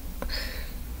Derek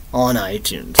on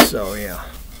iTunes. So yeah.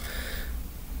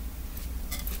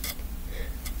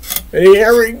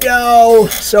 Here we go.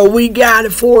 So we got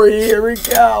it for you. Here we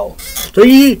go. So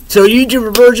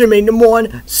YouTube version made number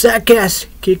 1. Suck-Ass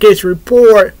Kick-Ass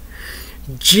Report.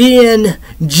 GNB.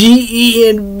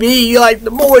 Like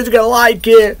the boys gonna like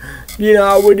it.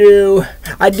 I do.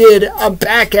 I'm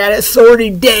back at it. 30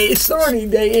 day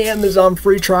Amazon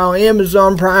free trial,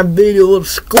 Amazon Prime Video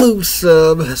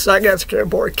exclusive. Suck-Ass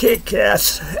Skateboard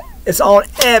Kick-Ass. It's on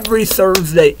every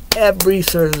Thursday. Every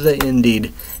Thursday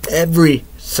indeed. Every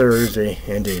Thursday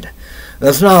indeed.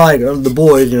 That's not like the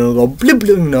boys, go blip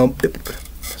blip, blip, blip.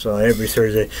 So every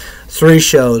Thursday, 3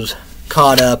 shows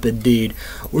caught up indeed.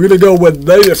 We're gonna go with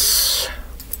this.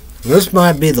 This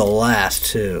might be the last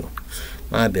too.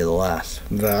 Might be the last.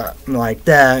 But like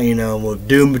that, with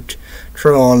Doom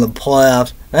Patrol on the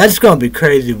playoffs. That's gonna be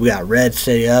crazy. We got Red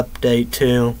City update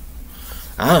too.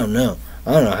 I don't know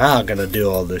how I'm gonna do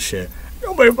all this shit. It's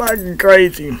gonna be fucking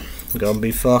crazy. It's gonna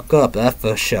be fucked up, that's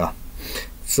for sure.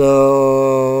 So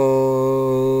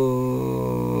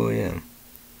yeah.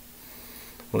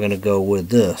 gonna go with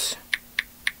this.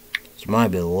 This might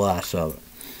be the last of it.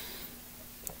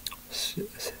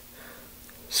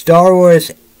 Star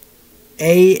Wars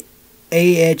AHSOKA.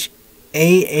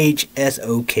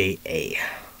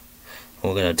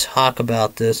 We're gonna talk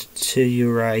about this to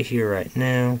you right here, right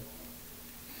now.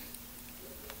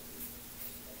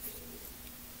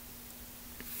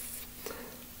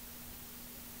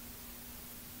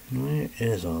 Where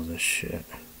is all this shit?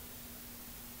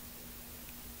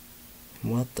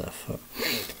 What the fuck?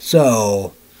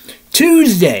 So,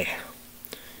 Tuesday,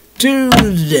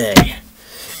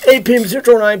 8 p.m.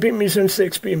 Central, 9 p.m. Eastern,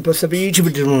 6 p.m. Pacific.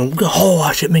 YouTube, oh,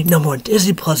 watch it, make #1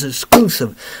 Disney Plus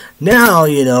exclusive. Now,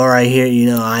 right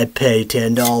here, I pay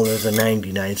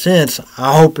 $10.99.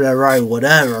 I hope that right,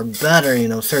 whatever, better,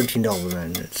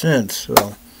 $13.99.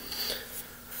 So,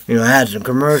 I had some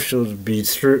commercials be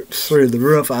through the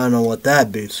roof. I don't know what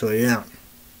that'd be. So, yeah.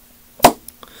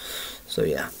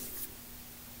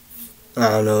 I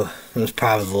don't know. It was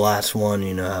probably the last one,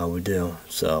 how we do.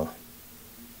 So,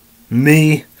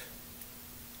 me,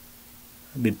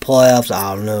 it'll be playoffs.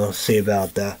 I don't know. See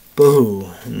about that. But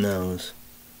who knows?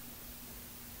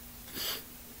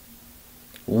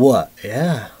 What?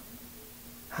 Yeah.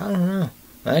 I don't know.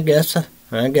 I guess I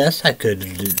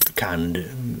could kind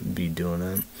of be doing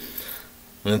that.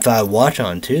 And if I watch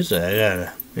on Tuesday,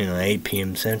 I gotta, 8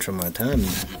 p.m. Central my time,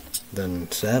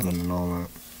 then 7 and all that.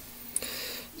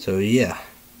 So, yeah.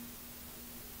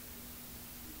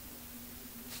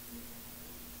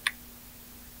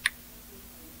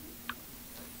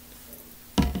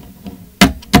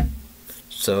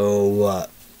 So, what?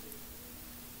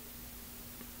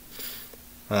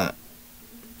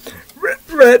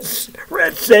 Red State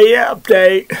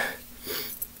update.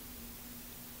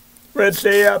 Red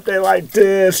State update like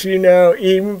this,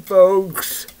 even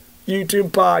folks, YouTube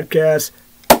podcast.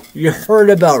 You heard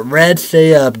about Red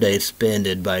State update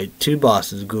suspended by two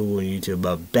bosses, Google and YouTube,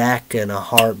 but back in a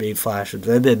heartbeat flashes.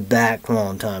 They've been back a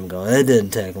long time ago. It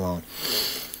didn't take long.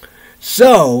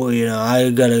 So,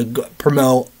 I gotta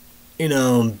promote,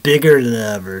 bigger than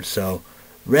ever. So,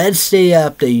 Red State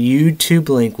update YouTube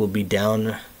link will be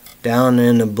down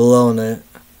in the below in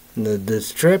the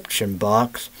description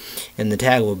box, and the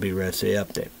tag will be Red State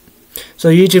update. So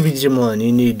YouTube one,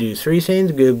 you need to do 3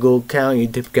 things: Google account,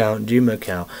 YouTube account, Gmail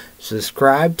account.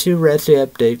 Subscribe to Red State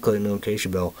Update, click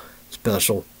notification bell,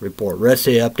 special report. Red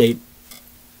State Update,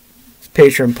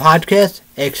 Patreon podcast,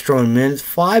 extra minutes,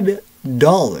 $5.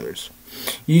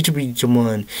 YouTube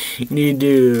one, you need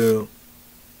to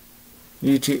do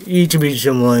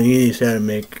YouTube one, you need to set a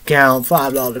make account,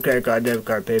 $5 credit card, debit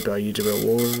card, PayPal, YouTube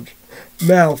awards.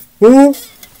 Mouthful.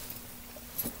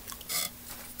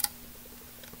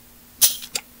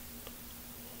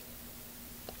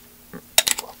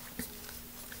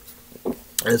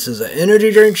 This is an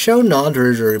energy drink show,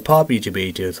 non-derisory pop, YouTube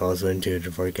 82. It's also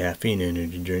intended for caffeine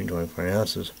energy drink, 24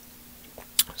 ounces.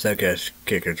 Success,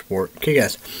 kicker, sport,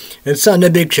 kick-ass. And Sunday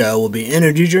Big Show will be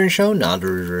energy drink show,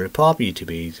 non-derisory pop, YouTube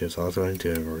 82. It's also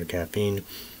intended for caffeine,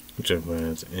 24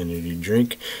 ounces energy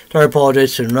drink. Sorry,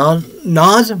 apologize to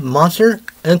Nas, Monster,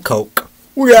 and Coke.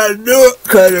 We gotta do it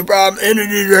because the problem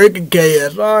energy drink and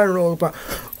KSI and all the problem.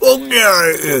 We'll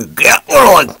get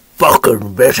on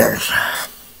fucking business.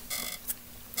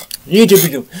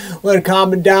 YouTube, let a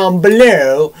comment down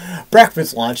below.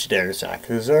 Breakfast, lunch, dinner, snack,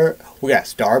 dessert. We got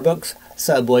Starbucks,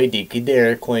 Subway, Dinky,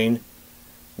 Dairy Queen.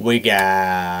 We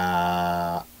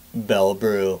got Bella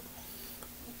Brew,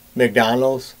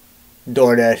 McDonald's,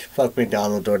 DoorDash. Fuck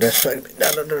McDonald's, DoorDash. Fuck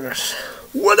McDonald's, DoorDash.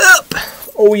 What up?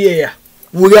 Oh yeah,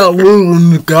 we got Little in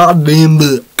the goddamn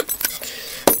book.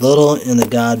 Little in the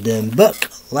goddamn book.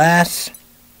 Last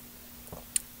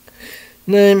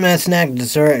name, my snack,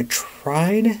 dessert. I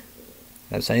tried.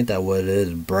 That's ain't that what it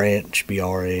is. Branch,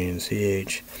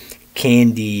 BRANCH.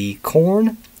 Candy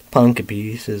corn. Pumpkin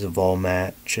pieces of all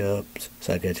matchups.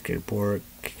 So I get to get work.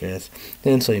 Guess.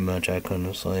 Didn't sleep much. I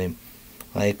couldn't sleep.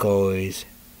 Like always.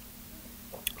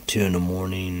 2 in the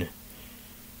morning.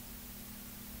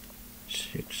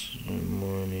 6 in the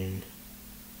morning.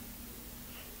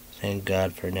 Thank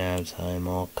God for naps. I'm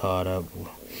all caught up.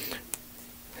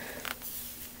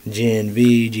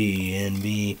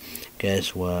 GNV.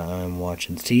 Guess what? I'm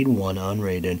watching Seed 1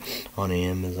 unrated on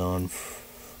Amazon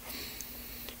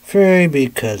free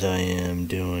because I am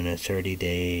doing a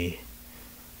 30-day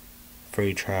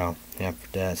free trial. After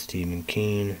that, Stephen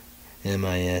King,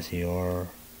 MISERY,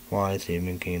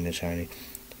 Stephen King, The Shining.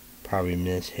 Probably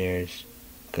Miss Harris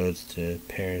Goes to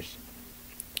Paris.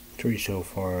 3 so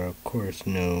far. Of course,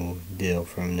 no deal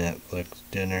from Netflix.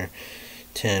 Dinner.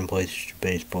 10 PlayStation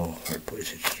Baseball or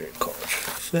PlayStation College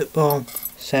Football.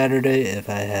 Saturday, if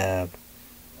I have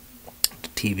the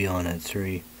TV on at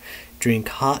 3. Drink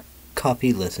hot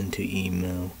coffee, listen to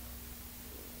emo.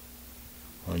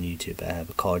 On YouTube, I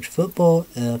have college football.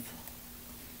 If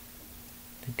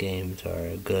the games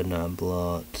are good, not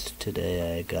blowouts.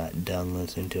 Today I got done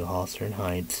listening to Hawthorne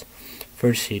Heights.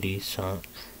 First CD, Sounds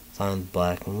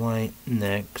Black and White.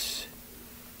 Next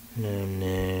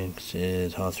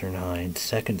is Hawthorne Heights.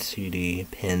 Second CD,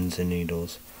 Pins and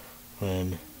Needles.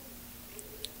 When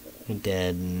my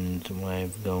dad and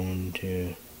wife going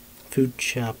to food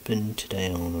shopping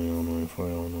today, Illinois, for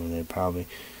Illinois, they probably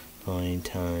the only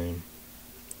time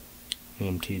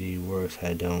MTD works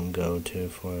I don't go to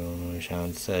for Illinois.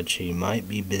 Sean said she might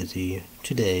be busy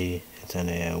today and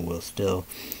Sunday. I will still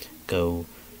go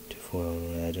to for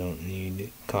Illinois. I don't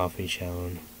need coffee,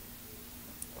 Sean.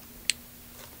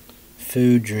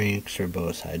 Food, drinks, or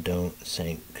both. I don't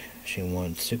think she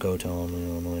wants to go to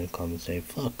Illinois. Columbus say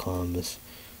fuck Columbus.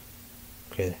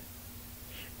 Chris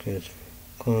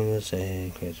Columbus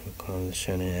say Christmas Columbus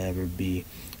shouldn't ever be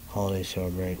holiday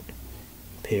celebrate.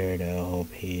 Period. I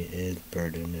hope he is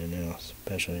burdened and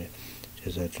especially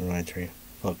just at July 3.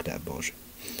 Fuck that bullshit.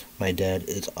 My dad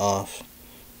is off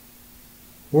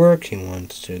work. He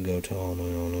wants to go to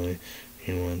Illinois.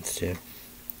 He wants to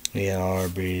get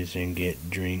Arby's and get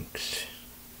drinks.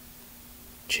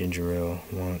 Ginger ale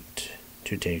want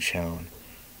to take shower.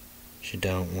 She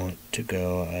don't want to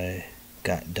go. I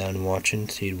got done watching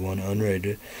Seed 1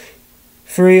 unrated.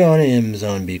 Free on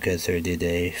Amazon because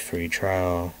 30-day free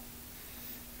trial.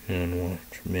 And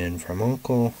watch Men from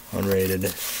Uncle unrated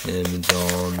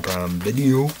Amazon Prime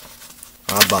Video.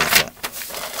 I bought that.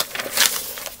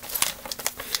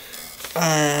 I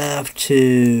have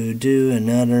to do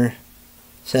another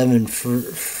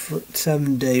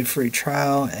 7-day free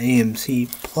trial AMC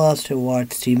Plus to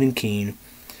watch Stephen King.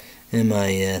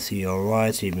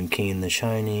 MISERY, Stephen King, The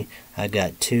Shining. I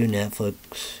got 2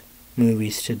 Netflix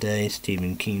movies today.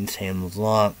 Stephen King's Salem's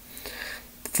Lot.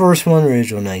 First one,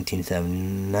 original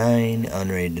 1979,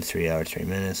 unrated 3 hours 3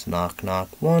 minutes. Knock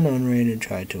Knock 1, unrated.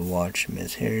 Tried to watch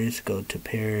Miss Harris Go to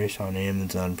Paris on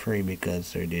Amazon free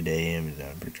because 30-day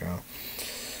Amazon free trial.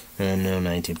 And I know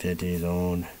 1950s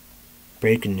old.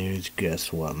 Breaking news,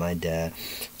 guess what? My dad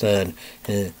said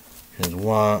his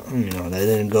wife, they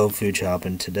didn't go food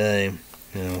shopping today.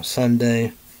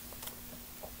 Sunday.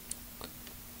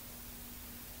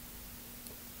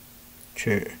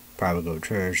 Church, probably go to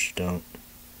church, don't.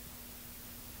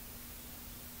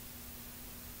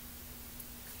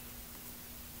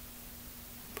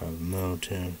 Probably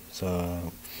mountain, so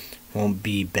I won't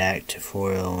be back to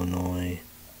Fort Illinois.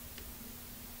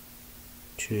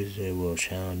 Tuesday will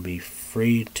Sean be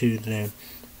free Tuesday.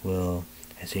 Will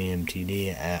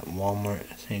SEMTD at Walmart.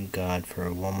 Thank God for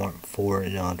Walmart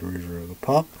 $4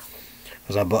 pop.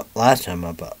 Because I bought last time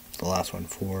I bought the last one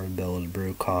 $4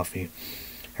 brew coffee.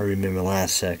 I remember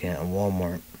last second at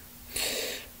Walmart.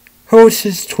 Host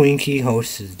is Twinkie,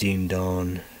 host is Dean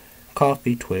Don.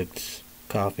 Coffee, Twix,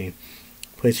 coffee.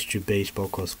 Place to baseball,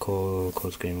 close game,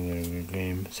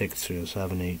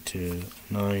 6-7,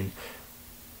 8-9.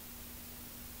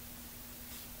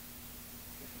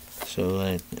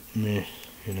 So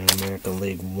American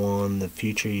League 1, the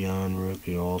future young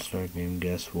rookie all-star game.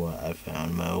 Guess what? I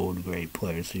found my old great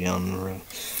players, the young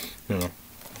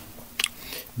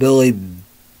Billy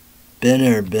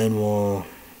Benwell,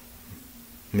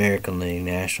 American League,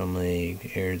 National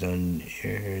League, Arizona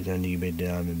eBay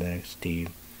Diamondbacks, Steve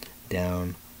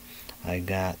Down. I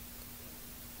got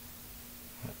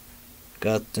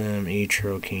them.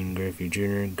 Ichiro King Griffey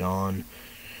Jr. gone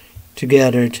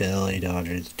together to LA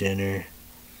Dodgers dinner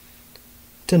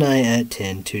tonight at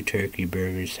 10. 2 turkey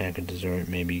burgers, second dessert,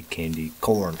 maybe candy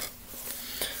corn.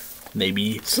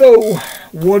 Maybe. So,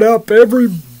 what up,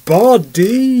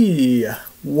 everybody?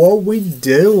 What we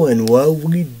doing?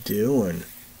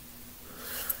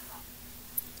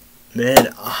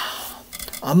 Man,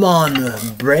 I'm on a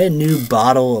brand new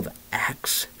bottle of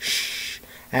Axe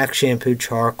shampoo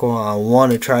charcoal. I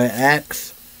want to try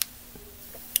Axe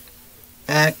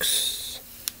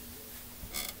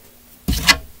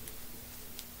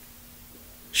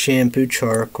shampoo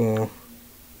charcoal.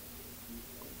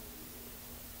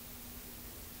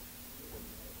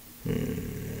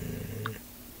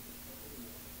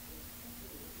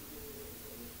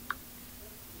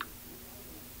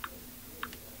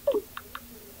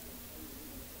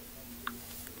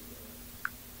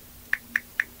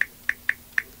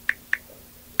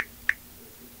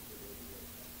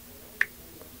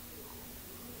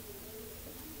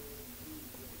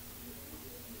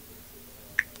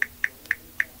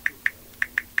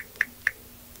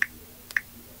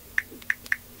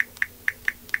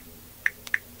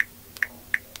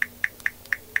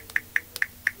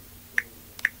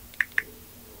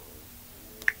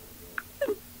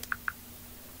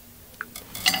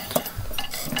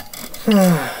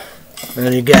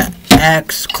 And you got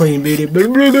Axe, Clean Beauty, Beacon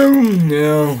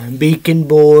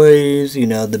Boys,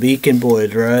 the Beacon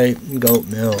Boys, right? Goat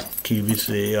Milk,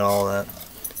 QVC, all that.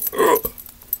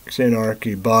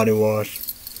 Sanarchy, Body Wash.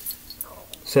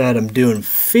 Said I'm doing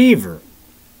Fever.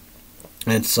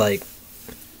 And it's like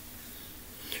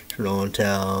Show and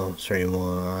Tell,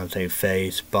 3-in-1, I'll say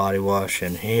face, body wash,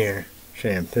 and hair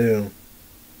shampoo.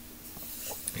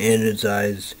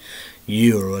 Energize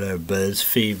you or whatever, but it's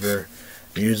Fever.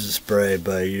 Use the spray,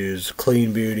 but use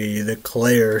Clean Beauty, the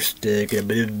Claire stick,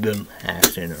 and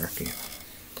Axe Anarchy.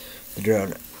 The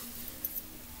drone.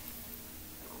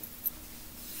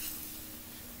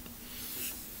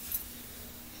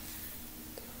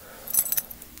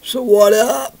 So what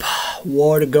up?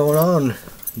 What going on?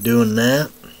 Doing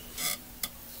that.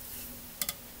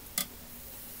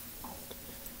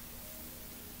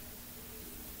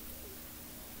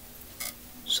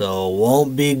 So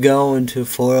won't be going to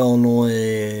Fort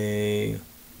Illinois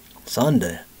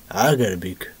Sunday. I gotta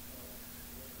be.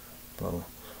 But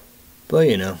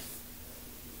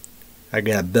I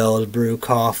got Bell's Brew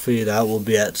coffee. That will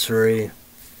be at 3.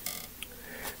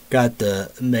 Got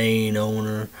the main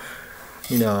owner.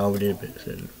 I would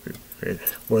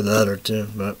or the other two,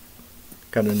 but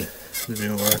got a new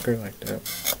worker like that.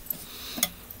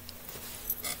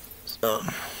 So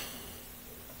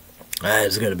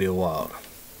it's gonna be a while.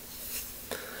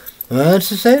 That's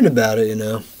the saying about it,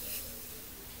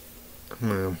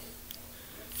 Well,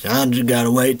 I just gotta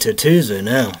wait till Tuesday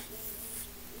now.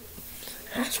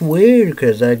 That's weird,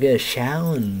 because I guess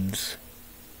Shallon's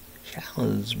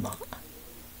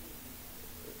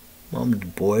mom's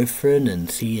boyfriend and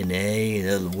CNA and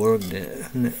other work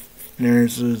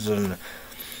nurses and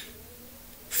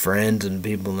friends and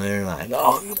people there like,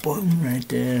 oh, your boyfriend right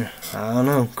there. I don't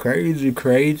know. Crazy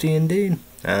indeed.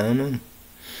 I don't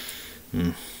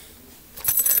know.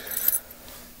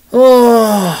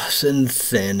 Oh, it's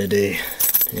insanity.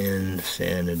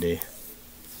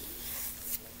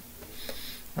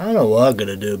 I don't know what I'm going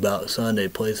to do about Sunday,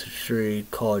 PlayStation 3,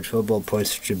 college football,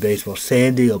 PlayStation 3, baseball,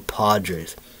 San Diego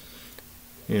Padres.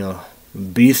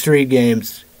 B3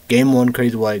 games, game 1,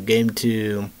 Crazy White, game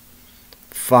 2,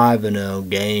 5-0,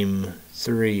 game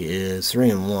 3 is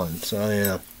 3-1. So,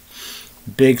 yeah,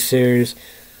 big series.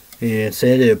 Yeah,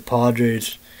 San Diego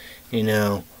Padres,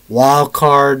 wild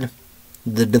card,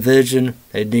 the division,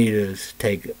 they need to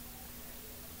take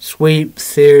sweep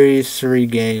series, 3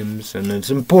 games, and it's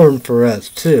important for us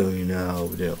too, how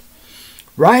we do.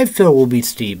 Right field will be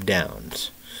Steve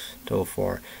Downs so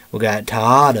far. We got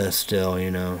Tejada still,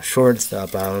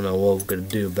 shortstop. I don't know what we're going to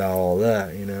do about all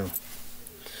that,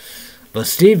 But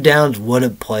Steve Downs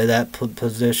wouldn't play that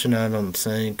position, I don't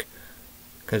think,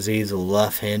 because he's a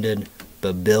left-handed.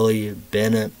 But Billy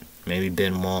Bennett, maybe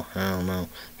Benoit, I don't know.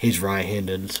 He's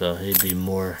right-handed, so he'd be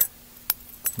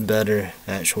better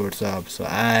at shortstop. So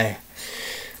I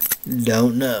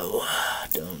don't know.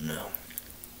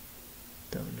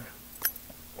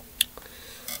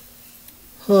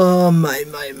 Oh, my.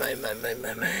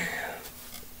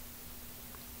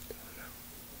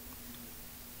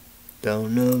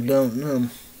 Don't know.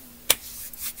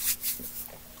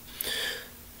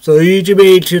 So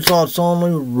YouTube 2 thoughts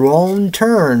only. Wrong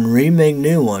Turn remake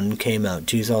new one came out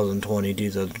 2020,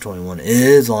 2021. It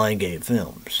is Lionsgate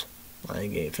Films.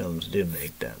 Lionsgate Films did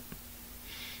make that.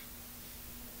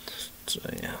 So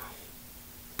yeah.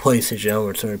 PlayStation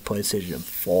over 3, PlayStation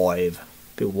 5.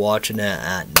 Be watching that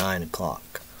at 9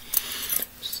 o'clock.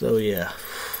 So yeah.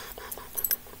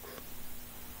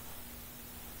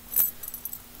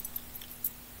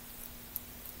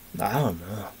 I don't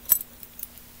know.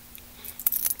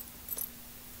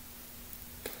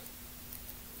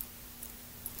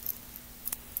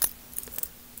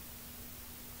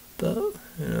 But,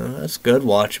 that's good.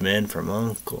 Watchmen from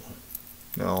Uncle.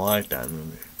 I like that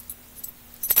movie.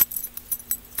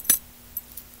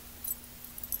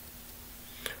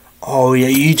 Oh yeah,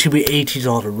 YouTube 80s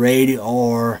on the radio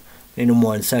or in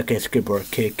 1 second skateboard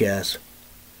kick-ass.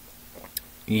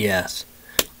 Yes.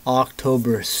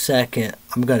 October 2nd.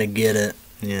 I'm gonna get it.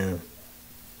 Yeah.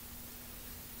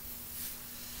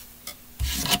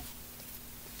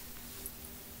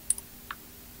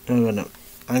 I'm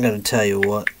gonna tell you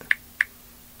what.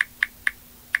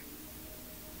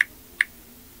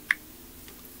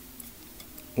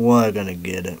 We're gonna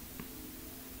get it.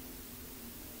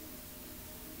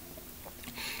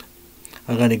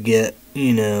 I'm gonna get,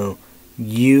 UHD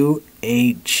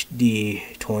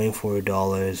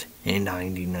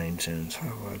 $24.99.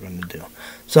 What we're gonna do.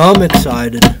 So I'm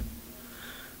excited. I'm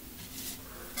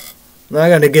not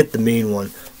gonna get the mean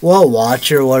one. Well,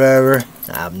 watch or whatever.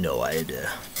 I have no idea.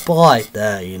 But like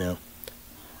that,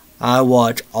 I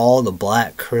watch all the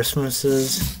Black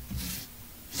Christmases.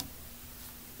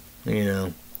 You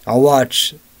know, I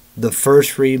watch the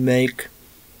first remake.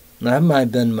 That might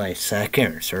have been my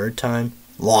second or third time.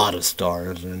 A lot of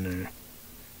stars in there.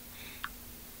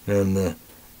 And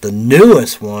the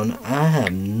newest one, I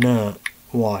have not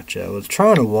watched it. I was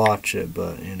trying to watch it,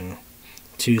 but,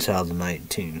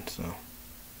 2019, so.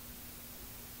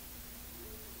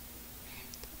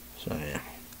 So, yeah.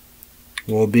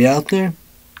 Will it be out there?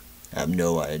 I have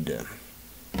no idea.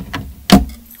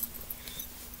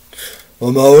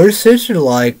 Well, my older sister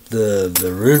liked the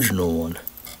original one.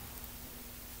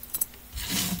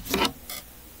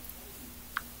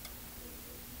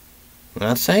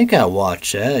 I think I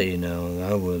watched that,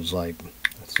 that was like,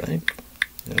 I think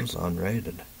it was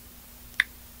unrated.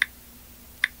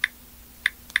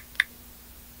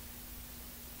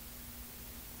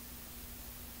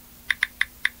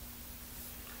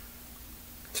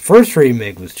 The first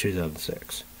remake was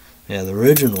 2006. Yeah, the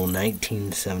original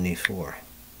 1974.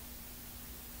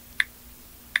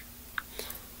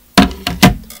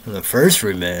 And the first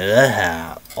remake, that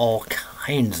had all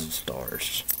kinds of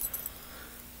stars.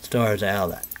 Stars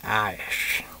out of the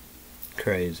ash.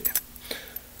 Crazy.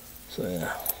 So,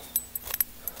 yeah.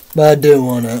 But I do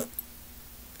want to,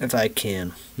 if I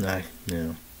can, But,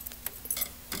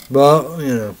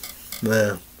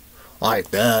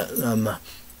 like that,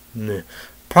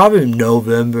 probably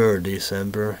November or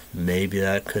December, maybe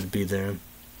that could be there.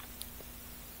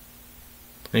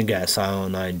 I got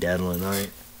Silent Night, Deadly Night.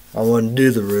 I want to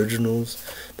do the originals,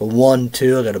 but 1,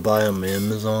 2, I gotta buy them on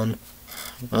Amazon.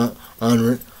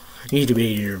 Need to be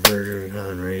your version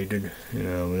unrated,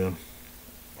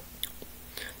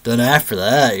 Then after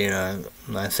that,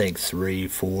 I think 3,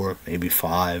 4, maybe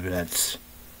 5. That's,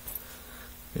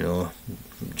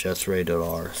 just rated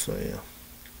R. So yeah.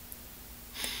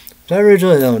 So I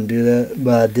originally don't do that,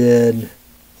 but I did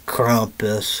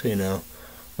Krampus.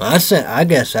 I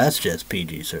guess that's just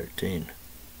PG-13.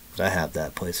 I have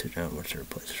that PlayStation, which are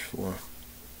PlayStation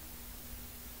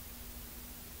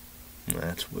 4.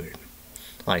 That's weird.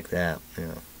 Like that,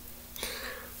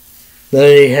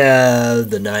 Then you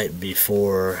have The Night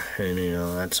Before, and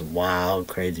that's a wild,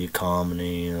 crazy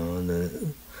comedy.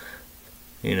 The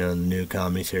new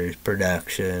comedy series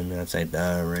production. That's like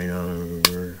that, right?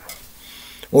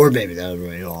 Or maybe that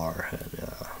right R.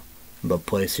 But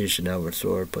PlayStation Network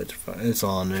Store, it's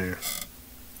on there.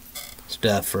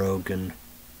 Steph Rogen.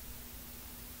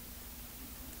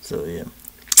 So yeah.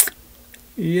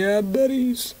 Yeah,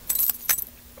 buddies.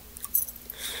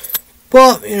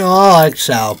 But, I like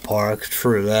South Park,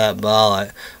 true that,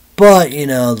 but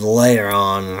the later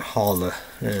on,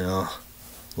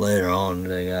 later on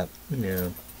they got,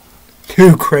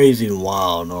 too crazy and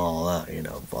wild and all that,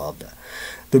 involved that.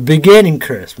 The beginning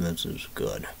Christmas is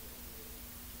good.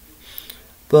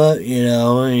 But,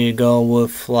 when you go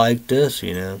with like this,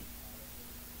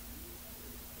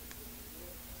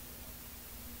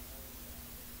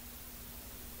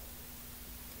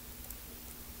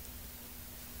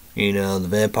 the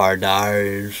Vampire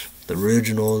Diaries, the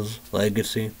originals,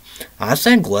 Legacy. I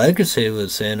think Legacy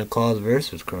was Santa Claus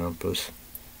versus Krampus.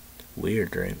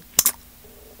 Weird, right?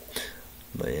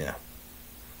 But yeah.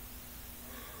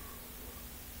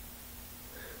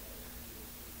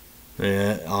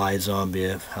 Yeah,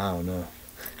 iZombie, I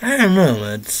don't know.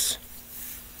 It's...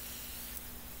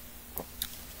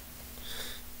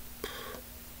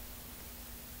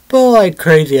 But like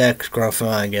Crazy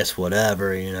Ex-Girlfriend, I guess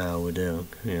whatever, would do,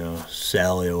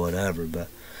 Sally or whatever, but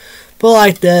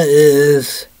like that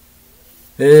is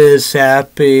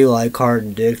happy, like Heart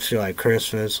and Dixie, like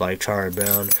Christmas, like Charlie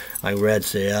Brown, like Red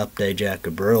City Update, Jack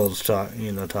Brill's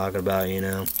talking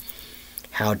about,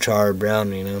 how Charlie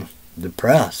Brown,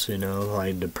 depressed,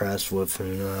 like depressed with,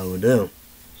 I would do.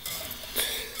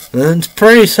 And it's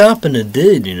pretty something it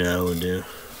did, I would do.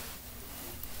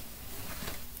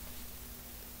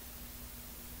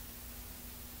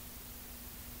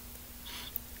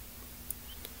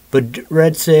 But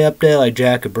Red City Update, like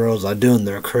Jack and Bros, are doing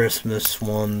their Christmas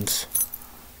ones,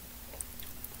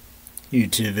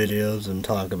 YouTube videos, and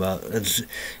talk about it's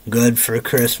good for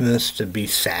Christmas to be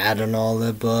sad and all that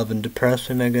above and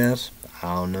depressing, I guess.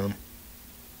 I don't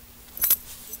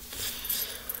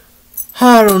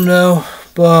know.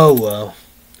 But well.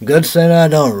 Good thing I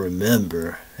don't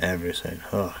remember everything.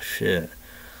 Oh shit.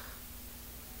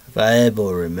 If I able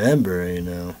to remember,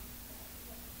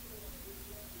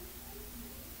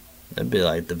 that'd be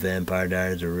like the Vampire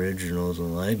Diaries originals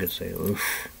and Legacy.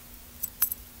 Oof.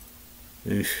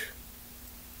 Oof.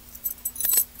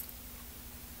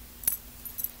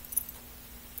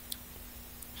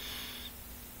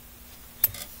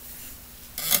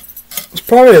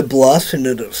 probably a blessing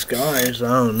in disguise. I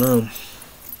don't know.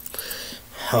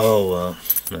 Oh, well,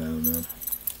 I don't know.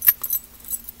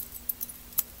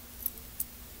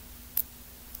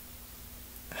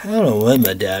 I don't know when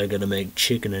my dad gonna make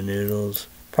chicken and noodles.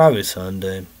 Probably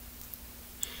Sunday.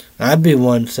 I'd be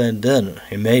one saying dinner.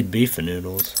 He made beef and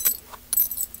noodles.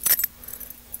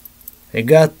 He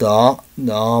got the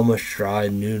almost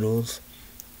dried noodles.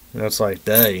 That's like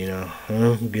that, you know.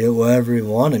 Get whatever you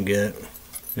want to get.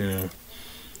 You know.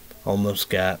 Almost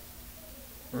got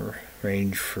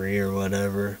range free or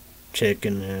whatever.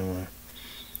 Chicken. Anyway.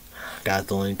 Got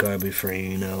the link, I'll be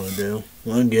free, you know what I do.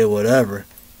 Want to get whatever.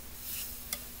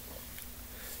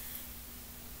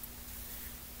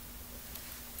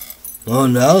 Oh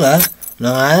no,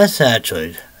 that's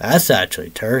actually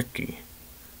turkey.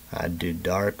 I do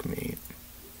dark meat.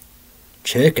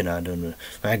 Chicken, I don't know.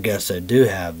 I guess I do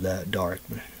have that dark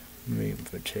meat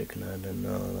for chicken. I didn't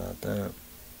know about that.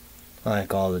 I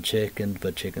like all the chickens,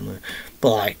 but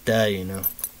like that, you know.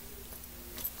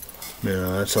 You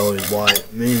know, that's always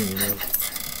white meat, you know.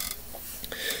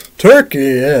 Turkey,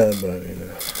 yeah, but you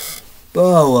know.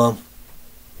 Oh well.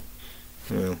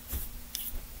 You know.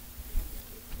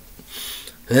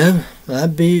 Yeah,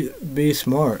 that'd be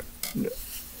smart.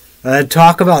 I'd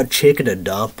talk about chicken and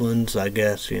dumplings, I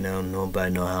guess, you know,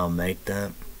 nobody know how to make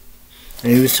that.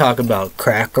 And he was talking about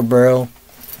Cracker Barrel.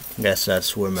 I guess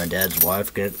that's where my dad's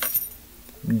wife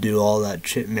do all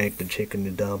that make the chicken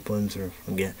and dumplings, or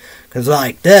again, cause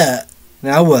like that.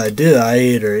 Now what I do, I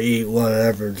either eat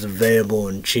whatever's available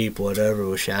and cheap, whatever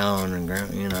with Shallon and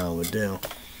ground, you know, I would do.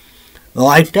 But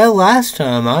like that last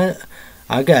time,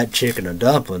 I got chicken and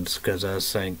dumplings because I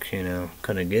was thinking, you know,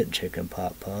 couldn't get chicken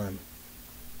pot pie.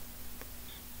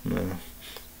 No.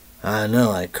 I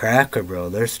know, like Cracker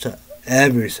Barrel,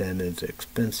 everything is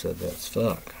expensive as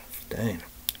fuck. Dang.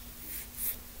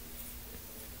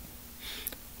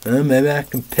 Well, maybe I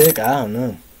can pick, I don't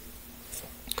know.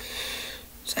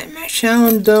 Say, my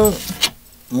Shallon don't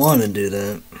want to do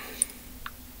that.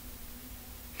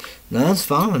 That's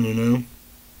fine, you know.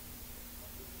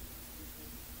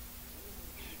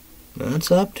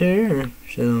 That's up to her.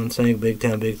 She don't think Big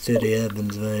Town, Big City,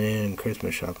 Evansville, and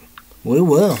Christmas shopping. We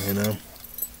will, you know.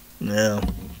 Yeah.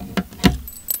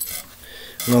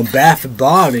 Well, Bath and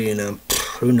Body, you know,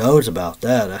 who knows about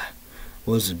that?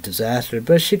 Was a disaster.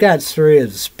 But she got 3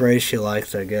 of the sprays she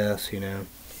likes, I guess, you know.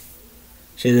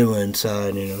 She didn't went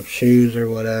inside, you know, shoes or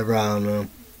whatever, I don't know.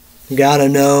 You gotta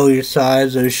know your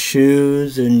size of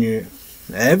shoes and your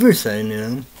everything, you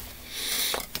know.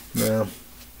 Well,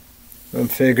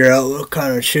 and figure out what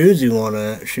kind of shoes you want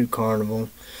at Shoe Carnival.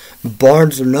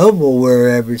 Barnes & Noble, where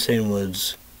everything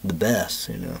was the best,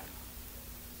 you know.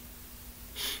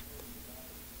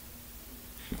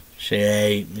 She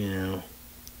ate, you know.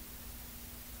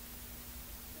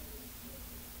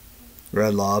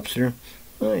 Red Lobster.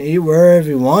 Well, eat wherever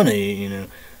you want to eat, you know.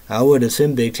 I would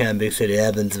assume Big Town, Big City,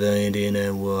 Evansville,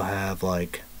 Indiana will have,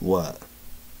 like, what?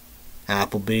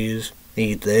 Applebee's.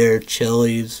 Eat there.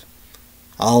 Chili's.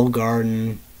 Olive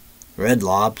Garden. Red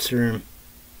Lobster.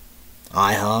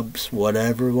 IHOPs,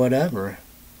 whatever.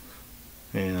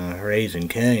 You know, Raising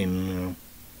Cane, you know.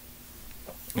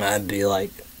 I'd be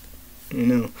like,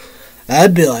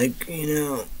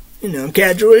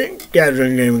 casual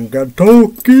gaming, got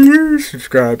Tokyo,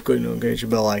 subscribe, click notification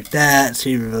bell like that,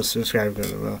 see if you subscribe,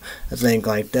 I think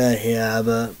like that, yeah,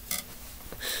 but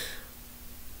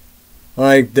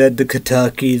like that, the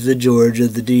Kentuckys, the Georgia,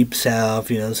 the Deep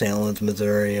South, you know, St. Louis,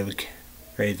 Missouri,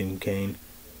 Raising Cane.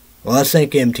 Well, I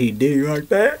think MTD like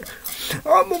that.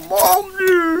 I'm a mom,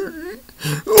 dude.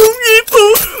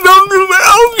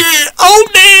 Oh,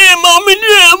 damn, I'm in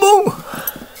trouble.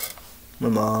 My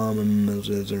mom and my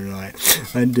sister and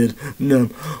I did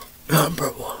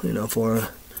purple, you know, for,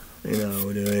 you know,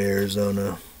 we do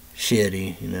Arizona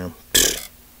shitty, you know.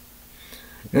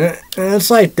 And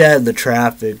it's like that, the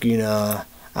traffic, you know.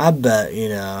 I bet, you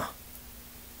know,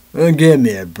 give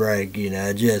me a break, you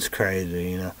know, just crazy,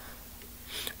 you know.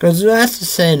 Because that's the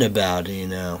thing about it, you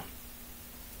know.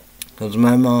 Because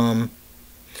my mom,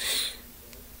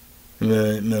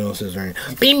 middle sister,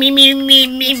 beep, beep, beep,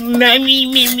 beep, beep, beep,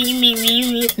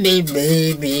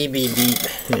 beep, beep, beep,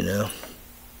 you know.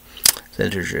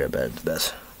 Censorship at its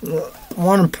best.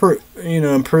 Want to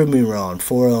improve me wrong.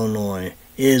 For Illinois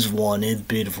is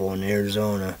beautiful, and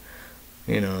Arizona,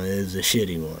 you know, is a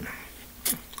shitty one.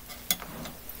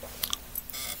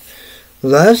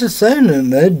 Well, that's the thing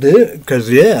that they do,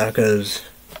 because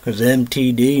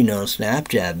MTD, you know,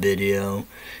 Snapchat video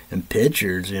and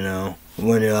pictures, you know,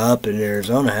 when you're up in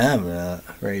Arizona, have that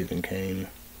Raising Cane.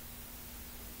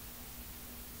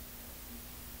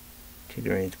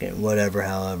 Chicken Raising Cane, whatever,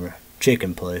 however.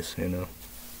 chicken place, you know.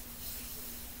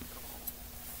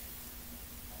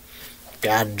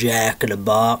 Got a Jack in the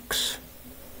Box.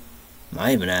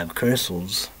 Might even have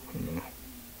crystals, you know.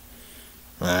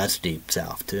 Well, that's deep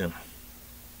south too.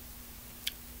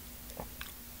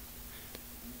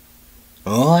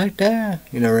 Oh, like that.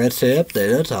 You know, Red State Update,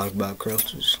 they'll talk about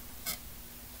crystals.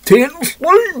 Tennessee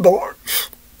boys.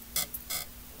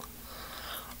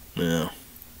 Yeah.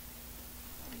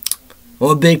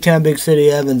 Well, big town, big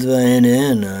city, Evansville,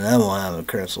 Indiana, that won't have the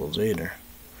crystals either.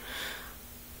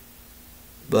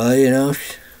 But, you know,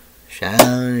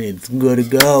 Sharon, it's good to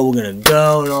go. We're going to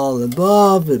go and all the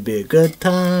above. It'd be a good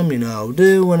time, you know,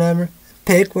 do whatever.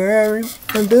 Pick wherever you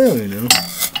want to do, you know.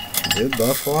 Do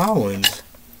Buffalo Wild Wings.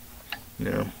 You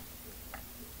know.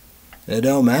 It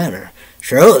don't matter.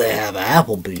 Surely they have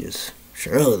Applebee's.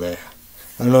 Surely they.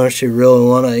 I don't know if she really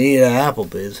want to eat at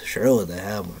Applebee's. Surely they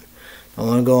have one. I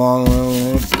want to go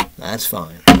on. That's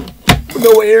fine.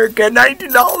 No, Erica,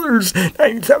 $19,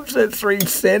 97 cents, 3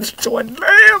 cents, 20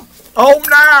 lamb. Oh,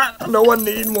 nah. I know I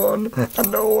need one. I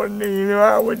know I need one.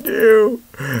 I would do.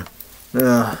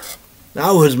 That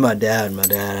was my dad. My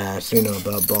dad asked, you know,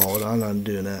 about bald. I'm not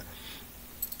doing that.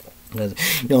 You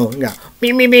know,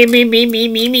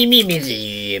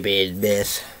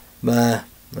 this. But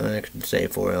I could say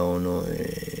for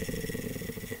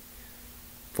Illinois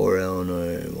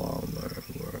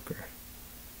Walmart worker.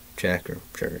 Checker.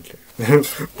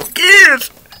 Kids!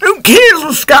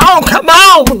 Let's go! Come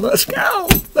on! Let's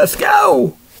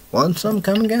go! Want some?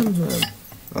 Come and get some.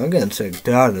 I'm getting sick and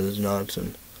tired of this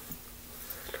nonsense.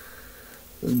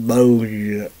 This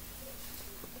bullshit.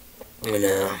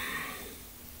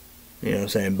 You know,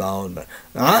 saying bald, but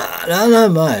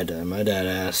not my dad. My dad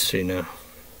asked, you know,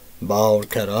 bald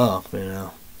cut off, you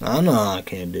know. I know I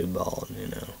can't do bald, you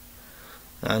know.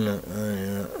 I know,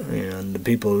 you know, the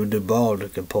people who do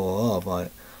bald can pull off, like,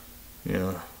 you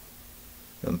know,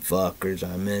 them fuckers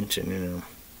I mentioned, you know.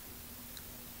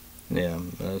 Yeah,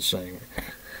 I was saying,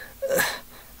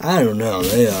 I don't know,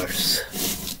 they are,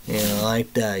 you know,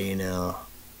 like that, you know,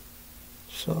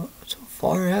 so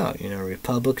far out, you know,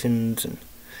 Republicans and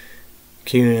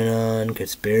QAnon,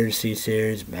 conspiracy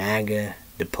theories, MAGA,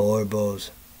 deplorables.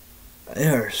 They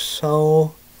are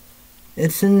so,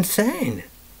 it's insane.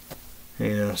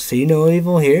 You know, see no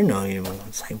evil, hear no evil.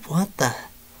 It's like, what the?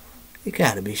 You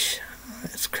gotta be,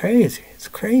 it's crazy. It's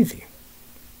crazy.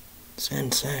 It's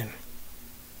insane.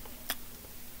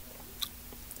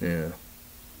 Yeah.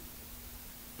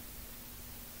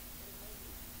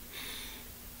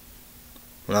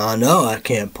 Well, I know I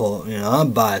can't pull, you know,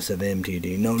 I'm biased of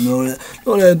MTD. No, that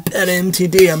bad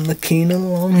MTD. I'm the king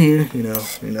along here, you know.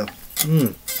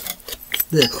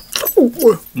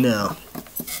 No.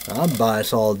 I'm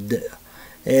biased all day,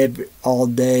 every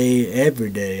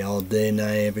day,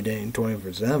 night, every day,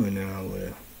 24/7 now.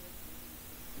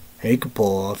 He can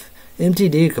pull off.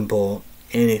 MTD can pull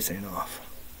anything off.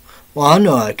 Well, I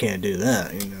know I can't do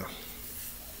that, you know.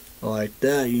 Like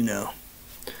that, you know.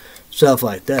 Stuff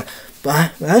like that.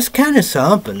 But that's kind of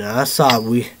something. I thought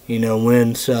we, you know,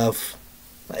 win stuff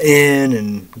in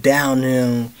and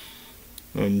downhill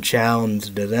and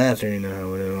challenge disaster, you know.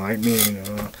 Like me, you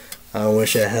know. I don't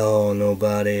wish hell on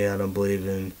nobody. I don't believe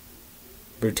in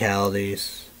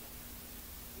brutalities,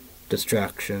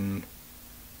 destruction,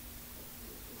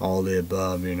 all the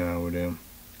above, you know, with him.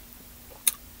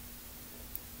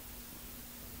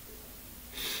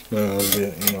 You know,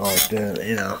 like that,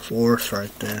 you know, force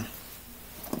right there.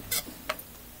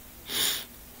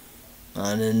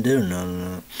 I didn't do none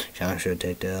of that. Sean should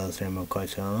take the L, say I'm quite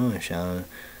so long. Sean,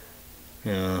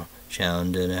 you know,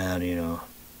 Sean did have, you know,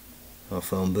 a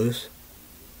phone booth,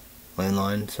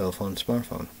 landline, cell phone,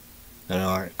 smartphone. An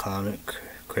art cloud,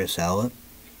 Chris Ellett.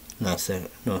 No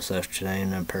such thing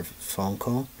in a perfect phone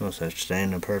call. No such thing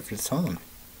in a perfect song.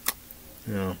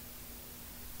 You know,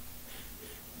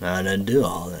 I didn't do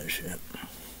all that shit.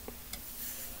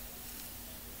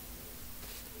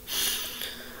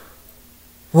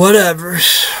 Whatever.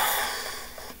 It's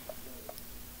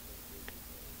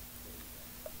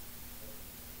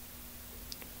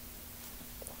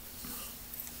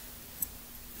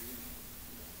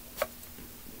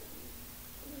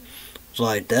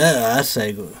like that. I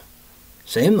say,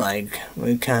 seemed like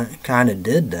we kind of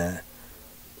did that.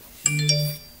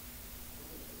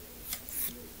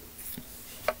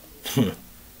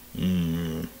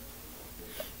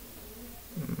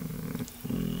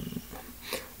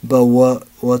 But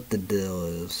what the deal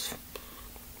is?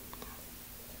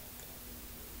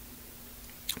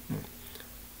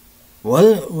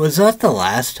 What was that the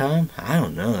last time? I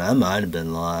don't know. That might have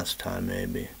been the last time,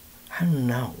 maybe. I don't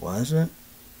know. Was it?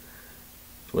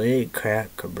 Wait,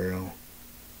 Cracker Barrel.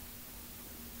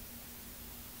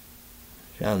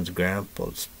 Sean's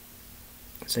grandpa's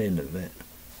saying that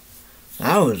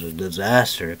that was a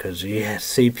disaster because you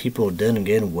see people didn't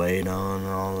get weight on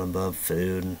all above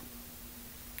food.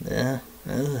 Yeah,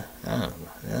 I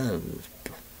don't know.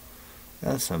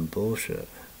 That's some bullshit.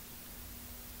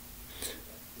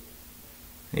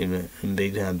 Even in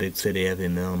big time, big city, heavy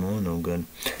in Illinois, no good.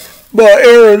 But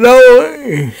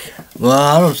Illinois! Well,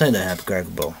 I don't say that Happy Cracker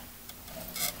Barrel.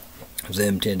 It's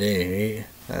MTD.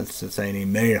 That's the thing he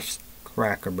missed.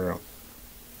 Cracker Barrel.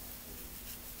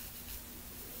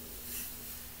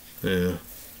 Yeah.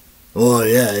 Well,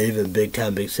 yeah, even big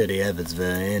time, big city,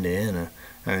 Evansville, Indiana.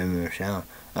 I remember shouting.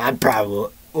 I'd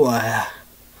probably. Well,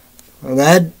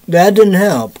 that didn't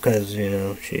help because,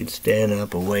 she'd stand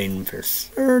up and waiting for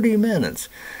 30 minutes.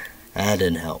 That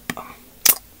didn't help.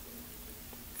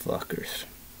 Fuckers.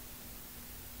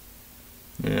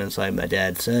 It's like my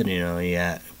dad said,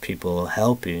 people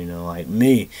help you, like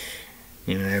me.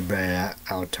 Everybody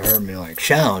out to hurt me like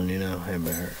Shawn,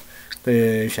 everybody hurt.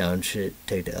 But Shawn should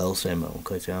take the LSAM home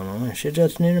because I don't know, she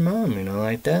just need her mom,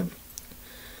 like that. And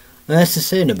that's the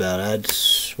thing about it.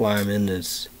 That's why I'm in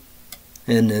this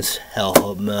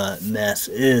hellhole mess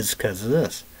is because of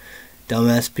this.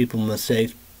 Dumbass people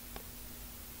mistake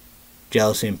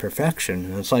jealousy and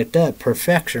perfection. It's like that.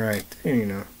 Perfection right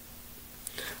there,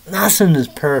 Nothing is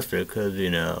perfect because,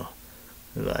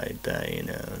 like that,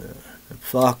 the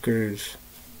fuckers,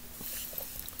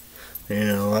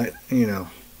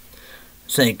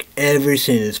 think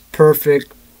everything is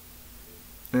perfect,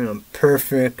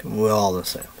 perfect, we're all the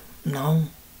same. No,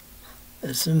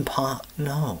 it's impossible.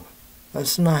 No,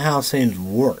 that's not how things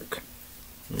work,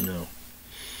 But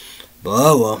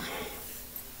oh well,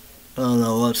 I don't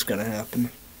know what's gonna happen.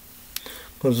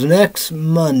 Because next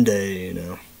Monday,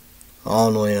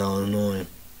 all the way to Illinois,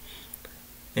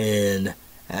 and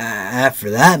after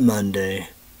that Monday,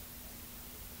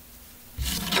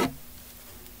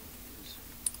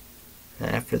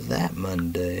 I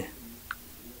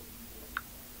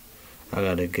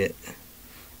gotta get.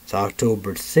 It's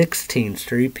October 16th,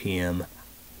 3 p.m.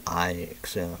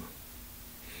 IXM.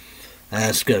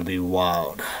 That's gonna be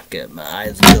wild. Get my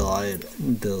eyes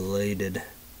dilated.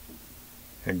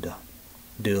 Or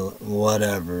do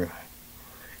whatever.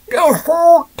 Go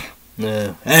hurt!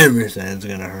 No, everything's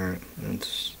gonna hurt.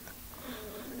 It's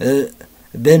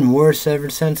been worse ever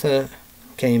since I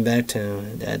came back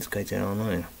to Dad's place in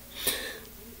Illinois.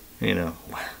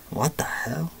 What the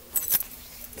hell?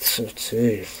 So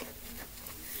jeez.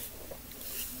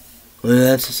 Well,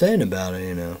 that's the saying about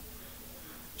it,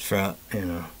 It's from,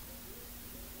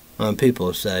 when people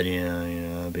have said,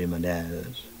 I'd be my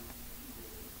dad's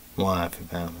wife and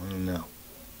family, no.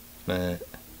 But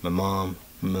my mom,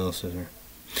 my middle sister,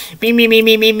 me.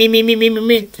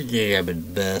 I've been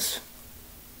the best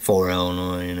for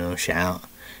Illinois, shout,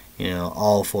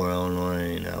 all for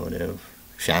Illinois, whatever.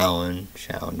 Shouting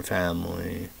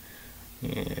family,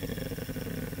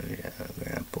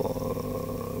 grandpa,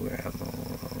 grandma,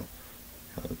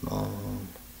 mom.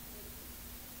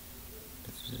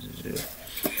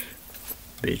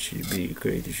 Bitch, you be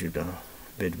crazy, shit,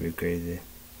 bitch, be crazy.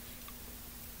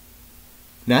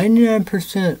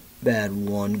 99% bad,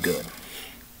 1 good.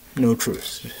 No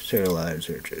truth. Sterilized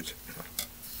searches.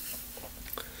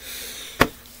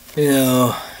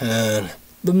 And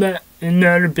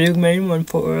another big main one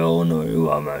for Illinois.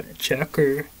 I'm a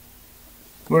checker,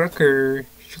 worker,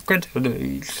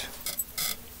 secretaries.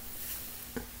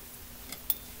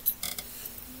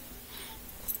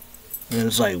 And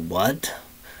it's like, what?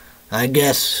 I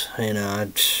guess, I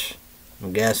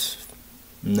guess,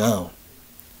 no.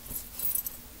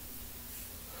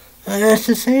 And that's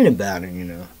the thing about it,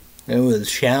 It was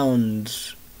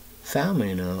Shawn's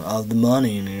family, of the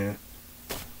money,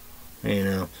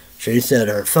 She said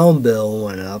her phone bill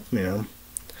went up,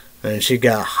 and she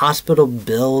got hospital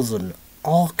bills and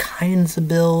all kinds of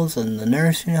bills and the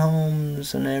nursing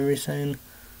homes and everything,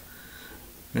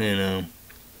 And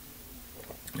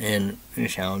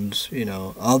Shawn's,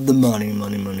 of the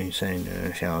money,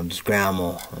 saying Shawn's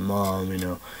grandma and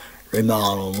mom,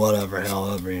 remodel, whatever,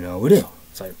 however, we do.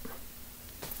 It's like,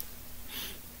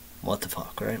 what the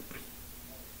fuck, right?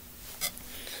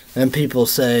 And people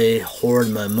say, hoard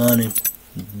my money.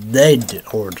 They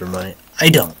hoard their money. I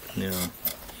don't,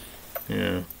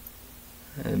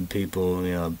 And people,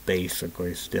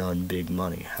 basically stealing big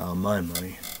money out of my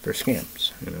money for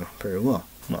scams, pretty well.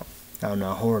 No, I'm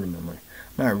not hoarding my money.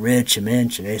 I'm not rich and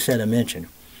mentioned. They said I mentioned.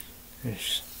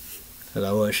 Because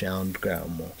I was Shawn's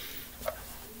grandma.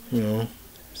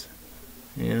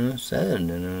 Said,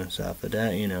 and stuff like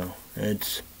that,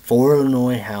 It's 4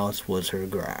 Illinois house was her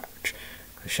garage.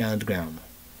 Shawn's grandma.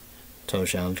 So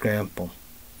Shawn's grandpa.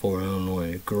 for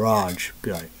Illinois garage.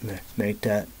 Be like, make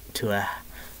that to a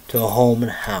home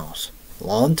and a house. A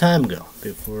long time ago,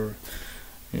 before,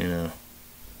 a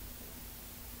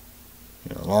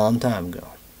long time ago.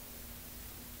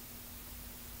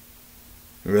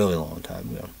 A really long time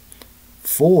ago.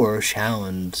 For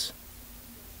Shallon's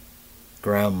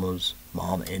grandma's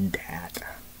mom and dad.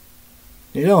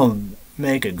 You don't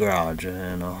make a garage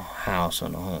and a house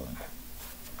and a home.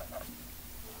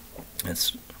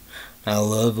 It's not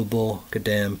livable. Could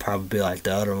damn probably be like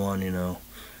the other one,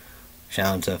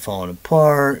 Shallon's are falling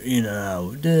apart, how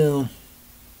we do.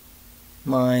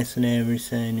 Mice and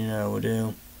everything, how we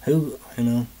do. Who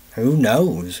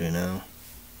knows,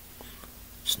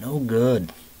 It's no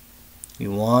good.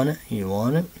 You want it,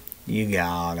 you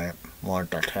got it.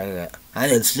 What to tell you? I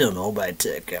didn't steal nobody's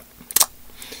ticket.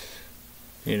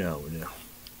 We do.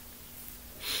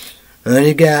 And then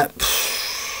you got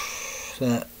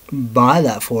buy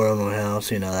that 401 house,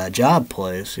 that job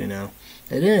place, They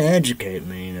didn't educate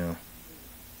me,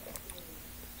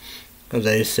 Because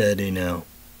they said,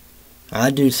 I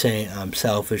do say I'm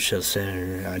selfish as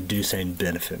senator. I do say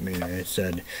benefit me. They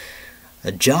said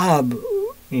a job,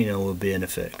 will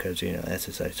benefit because,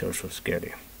 SSI Social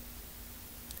Security.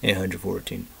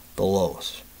 814, the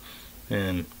lowest.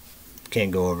 And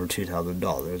can't go over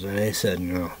 $2,000. And they said,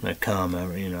 they come,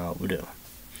 we do.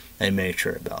 They made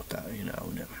sure about that, we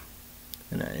do.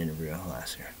 In that interview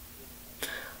last year.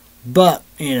 But,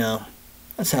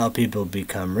 that's how people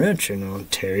become rich,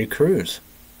 Terry Crews.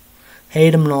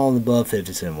 Hate him and all the above,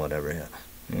 50 cents, whatever. Yeah.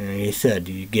 And he said,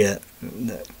 you get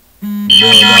that $1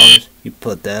 million, you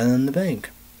put that in the bank.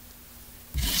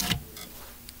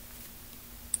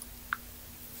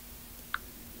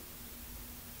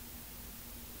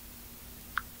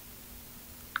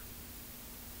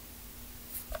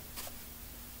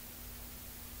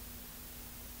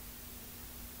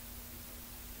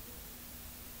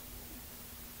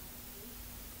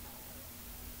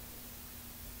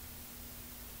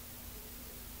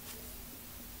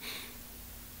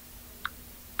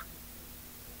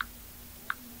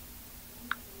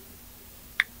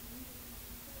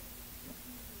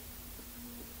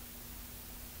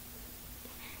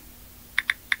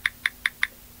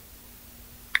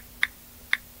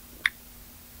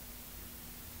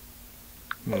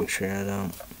 Make sure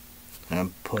I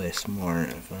play smart.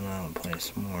 If I don't play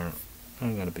smart,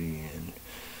 I'm gonna be in.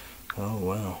 Oh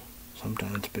well.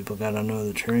 Sometimes people gotta know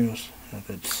the truth. If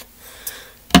it's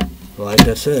like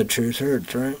I said, truth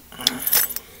hurts, right?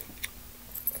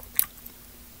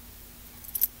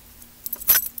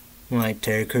 Like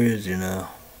Terry Crews,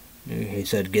 he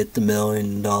said, get the $1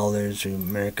 million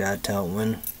America Got Talent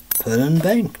win, put it in the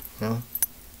bank. Yeah.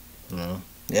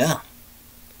 Yeah.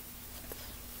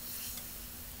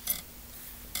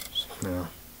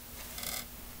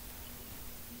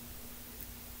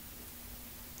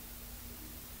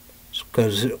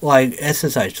 Because, like,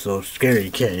 SSI is so scary,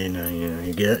 you can't,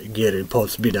 you get it,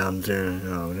 supposed to be down there,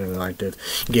 like this,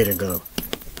 get it, go.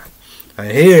 I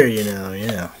hear,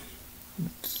 yeah,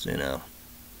 it's,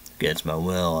 against my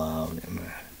will,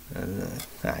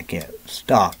 I can't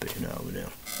stop it, we do.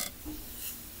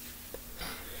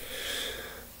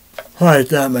 Like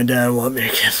that, my dad wanted me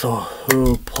to cancel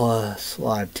Hulu Plus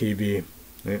Live TV.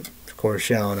 Yeah, of course,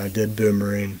 Shallon, I did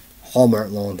Boomerang Hallmark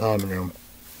a long time ago.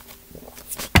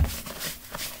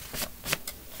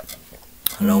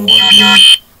 I don't want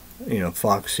to,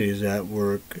 Foxy's at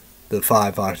work, the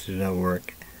 5 Foxy's at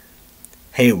work.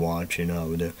 Hate watch, we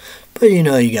do. But,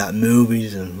 you got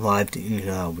movies and live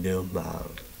TV, we do.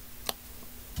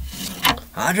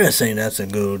 I just think that's a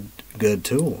good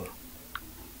tool.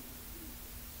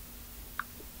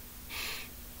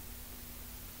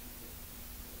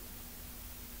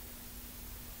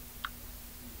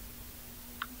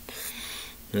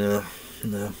 Yeah,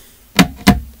 no.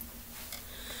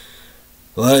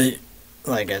 Well,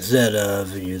 like I said,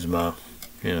 I've used my,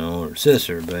 older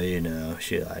sister, but,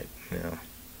 she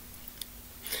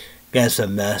gets a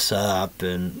mess up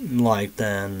and like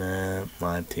that, and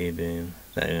live TV,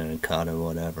 they're gonna cut it,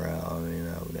 whatever,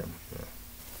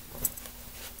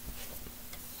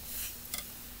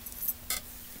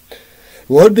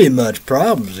 Would be much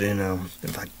problems,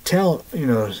 if I tell,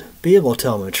 be able to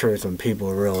tell my truth and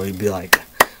people really be like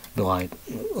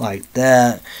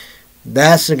that.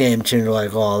 That's the game changer,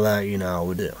 like all that, we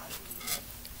do.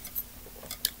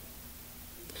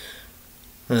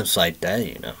 And it's like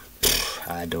that,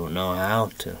 I don't know how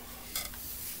to.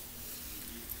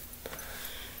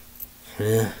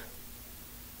 Yeah.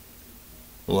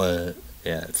 What?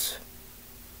 Yeah, it's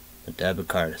a debit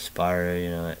card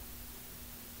expired,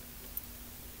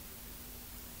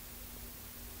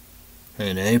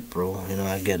 in April,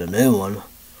 I get a new one.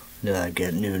 Do I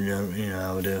get new,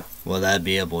 will that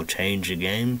be able to change the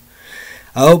game?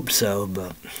 I hope so,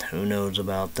 but who knows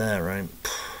about that, right?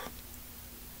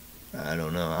 I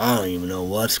don't know. I don't even know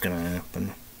what's gonna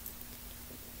happen.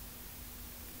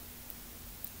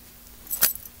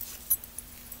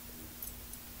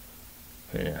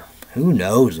 Yeah, who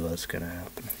knows what's gonna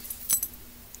happen?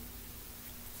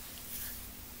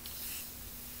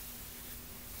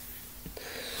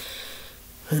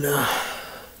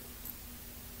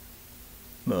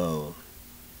 Oh.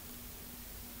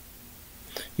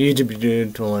 YouTube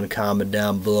dude, want to comment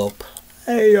down below.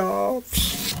 Hey y'all,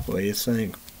 what do you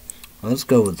think? Let's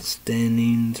go with the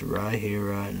standings right here,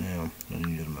 right now. I'm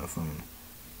using my phone.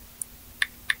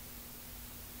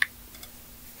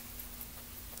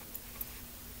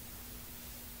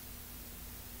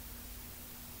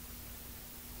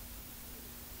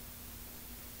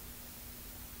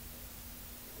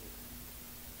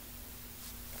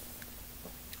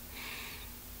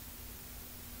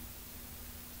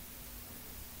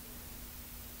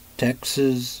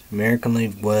 Texas, American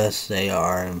League West, they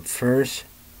are in first.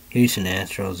 Houston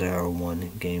Astros, they are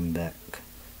 1 game back.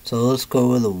 So let's go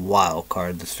with the wild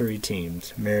card, the 3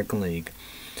 teams. American League,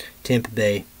 Tampa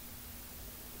Bay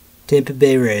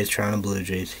Rays, Toronto Blue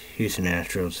Jays, Houston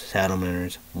Astros, Seattle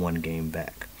Mariners, 1 game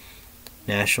back.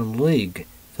 National League,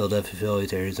 Philadelphia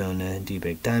Phillies, Arizona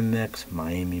D-Bag Diamondbacks,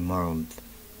 Miami Marlins.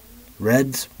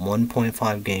 Reds,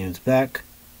 1.5 games back.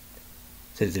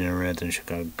 Cincinnati Reds and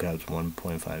Chicago Cubs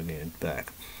 1.5 games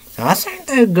back. Now, I think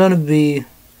they're gonna be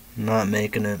not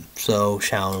making it, so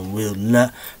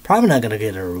probably not gonna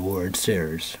get a reward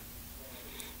series.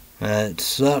 It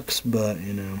sucks, but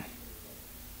I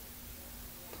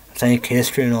think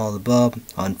history and all the above.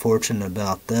 Unfortunate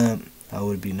about that. That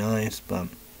would be nice, but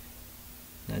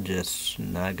that's just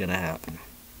not gonna happen.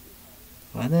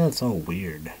 I think it's so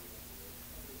weird.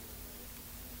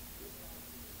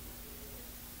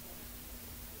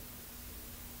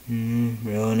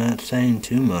 Really not saying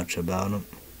too much about it.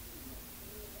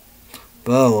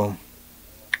 But, well,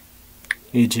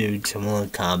 YouTube, someone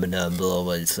comment down below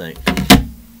what you think.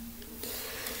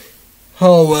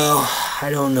 Oh, well, I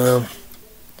don't know.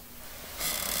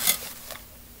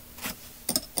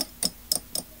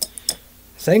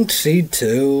 I think Seed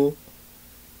 2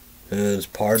 is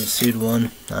part of Seed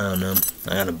 1. I don't know.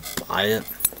 I gotta buy it.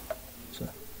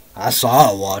 I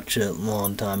saw it, watch it a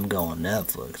long time ago on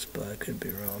Netflix, but I could be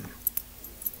wrong.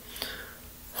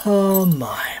 Oh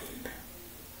my.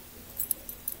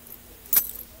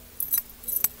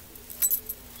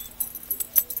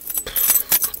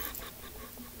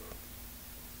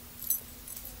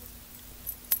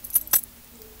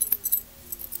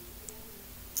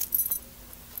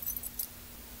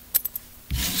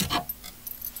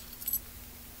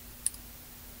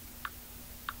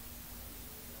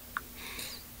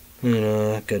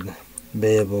 I could be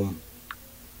able to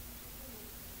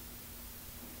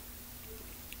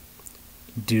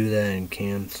do that and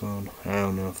cancel. I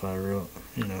don't know if I wrote,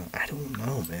 I don't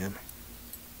know, man.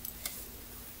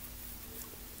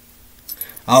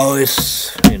 I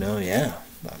always, yeah,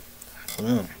 but I don't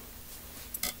know.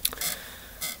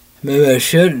 Maybe I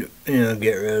should,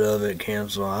 get rid of it,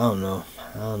 cancel. I don't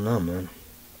know, man.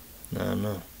 I don't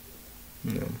know.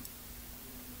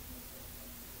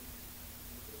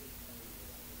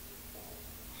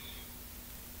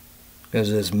 Because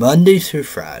it's Monday through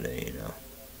Friday,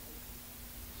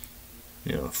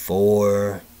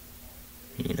 four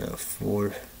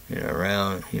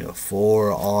around,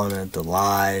 4 on at the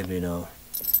live,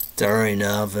 during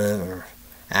of it or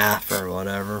after or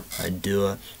whatever. I do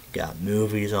it. Got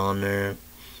movies on there,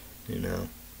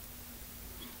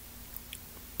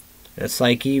 It's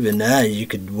like even that you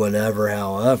could whenever,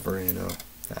 however, I don't know.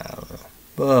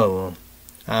 But, well,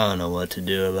 I don't know what to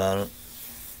do about it.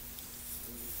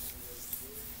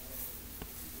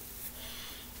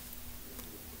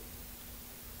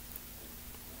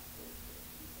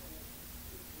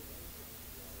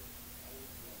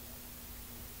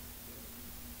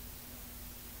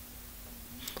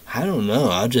 I don't know.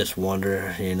 I just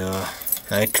wonder,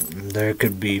 there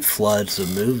could be floods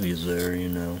of movies there,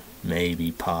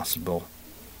 maybe possible.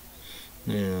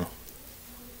 You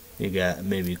got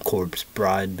maybe Corpse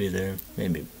Bride be there,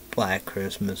 maybe Black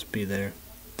Christmas be there,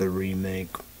 the remake,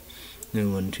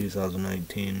 new one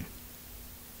 2019.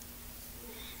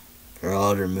 Or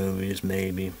other movies,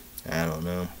 maybe. I don't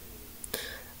know.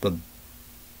 But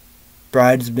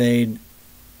Bridesmaid,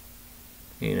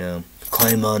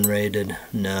 claim unrated,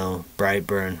 no.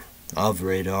 Brightburn, of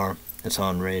radar, it's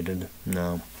unrated,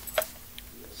 no.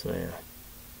 So yeah.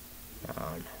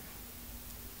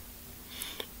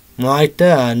 Like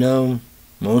that, I know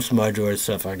Most majority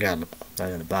stuff I gotta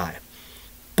buy.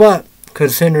 But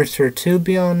could Sinister 2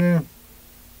 be on there?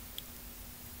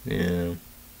 Yeah.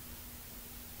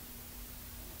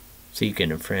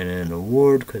 Seeking a Friend and an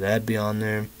Award, could that be on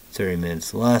there? 30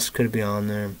 Minutes Less could be on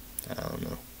there. I don't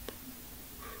know.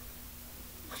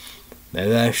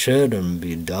 Maybe I should and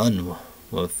be done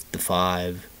with the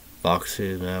 5 Fox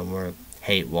News Network.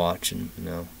 Hate watching, you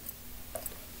know.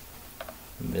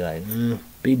 And be like,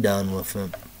 be done with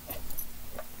it.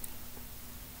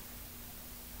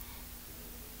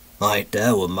 Like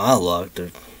that with my luck,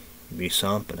 there'd be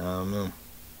something, I don't know.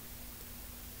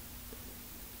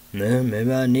 Yeah,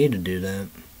 maybe I need to do that.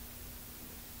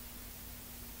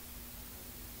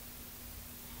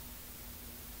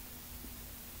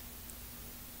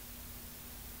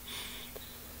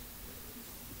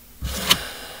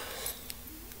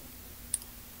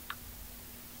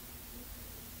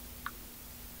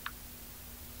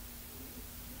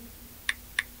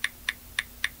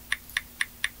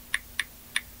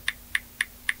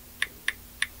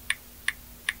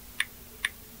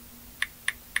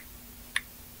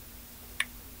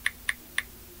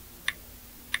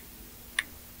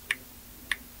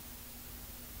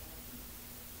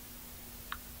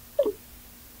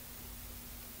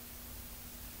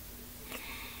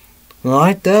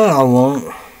 Like that, I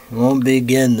won't be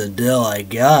getting the deal I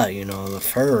got, you know, the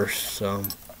first. So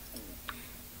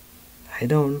I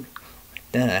don't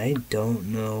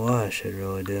know what I should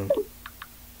really do.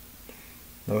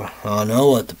 I know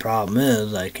what the problem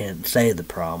is. I can't say the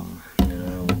problem. You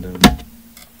know,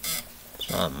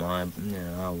 it's not my, you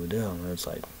know, how we do it. It's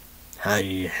like how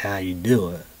you do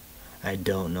it. I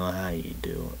don't know how you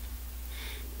do it.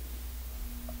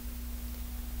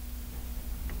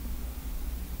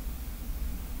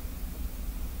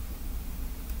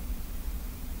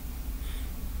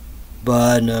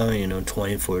 But I know, you know,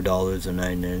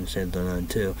 $24.99 on that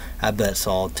too. I bet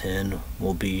Saw 10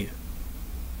 will be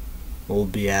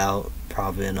out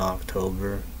probably in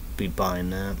October. Be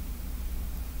buying that.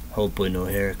 Hopefully no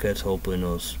haircuts. Hopefully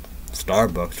no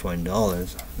Starbucks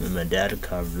 $20. And my dad will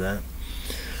cover that.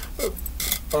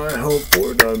 I hope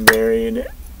we're done marrying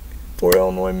it. We're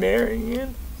Illinois marrying it.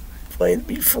 Play it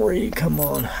be free. Come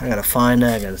on. I gotta find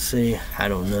that. I gotta see. I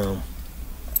don't know.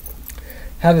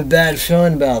 Have a bad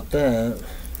feeling about that.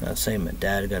 Not saying my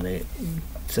dad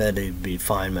said he'd be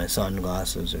fine my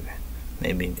sunglasses or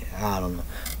maybe, I don't know.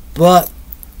 But,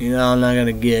 you know, I'm not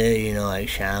gonna get, you know, like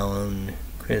Shallon,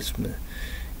 Christmas,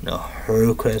 you know,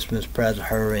 her Christmas present,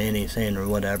 her anything or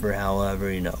whatever,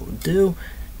 however, you know, do,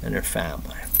 and her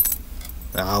family.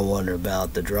 I wonder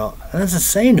about the draw. That's the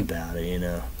saying about it, you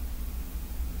know.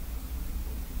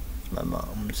 My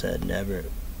mom said never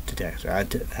to text her. I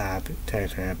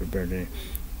text her happy birthday.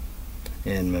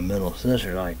 And my middle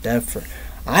sister like that for.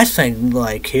 I think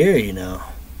like here, you know,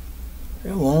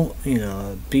 there won't, you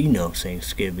know, be no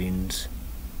Thanksgivings.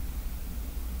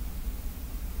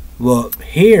 Well,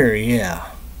 here, yeah.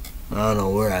 I don't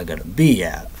know where I gotta be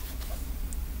at.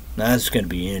 That's gonna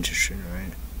be interesting,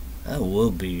 right? That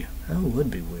would be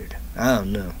weird. I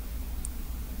don't know.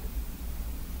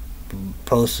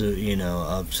 Posted, you know,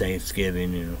 of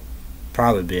Thanksgiving, you know,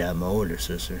 probably be at my older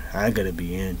sister. I gotta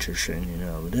be interesting, you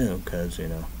know, with them, cause you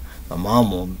know, my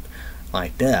mom won't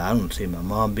like that. I don't see my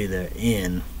mom be there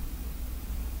in.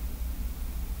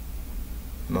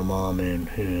 My mom and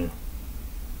you know,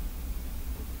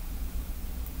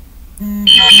 my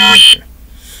sister.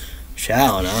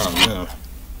 Shout, I don't know,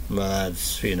 but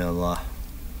that's, you know, a lot.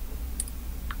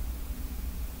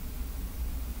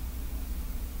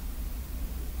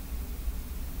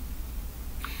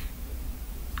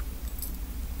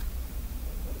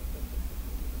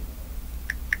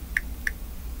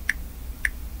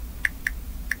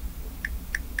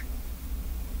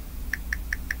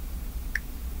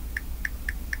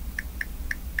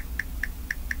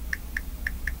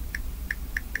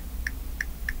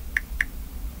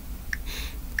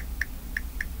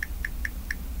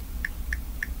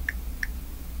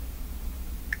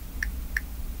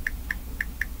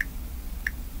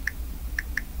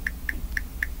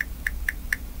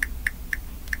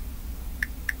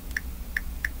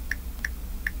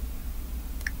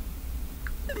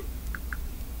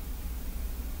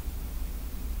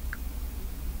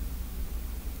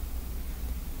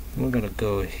 We're gonna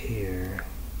go here.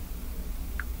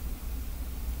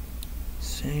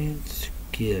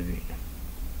 Thanksgiving.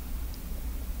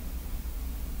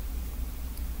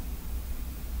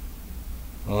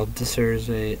 Of the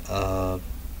Thursday of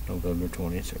November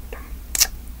 23rd.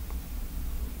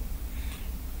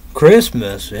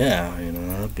 Christmas, yeah, you know,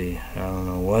 that'd be, I don't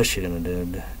know what she's gonna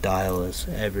do. Dial us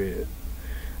every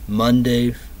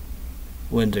Monday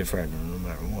Wednesday, Friday, no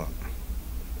matter what.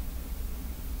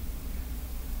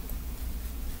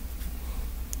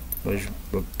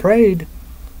 But prayed.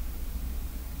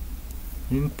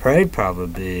 Prayed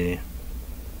probably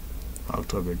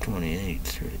October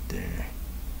 28th right there.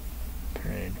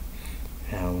 Prayed.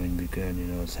 Halloween be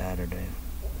good, Saturday.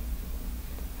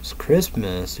 It's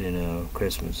Christmas,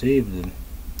 Christmas Eve, the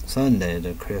Sunday,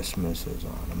 the Christmas is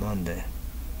on a Monday.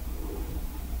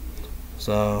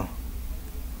 So,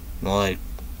 I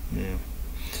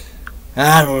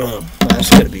don't know. That's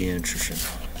gonna be interesting.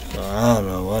 So I don't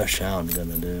know what Shallon's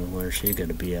gonna do. Where's she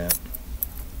gonna be at?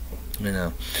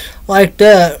 Like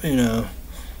that.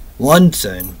 One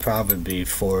thing probably be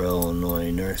for Illinois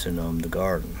nursing home, the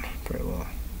garden, pretty well.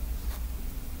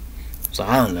 So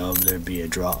I don't know if there'd be a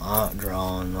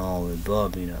drawing all the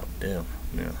above.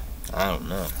 I don't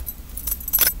know.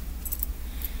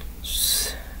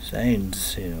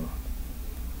 Saying's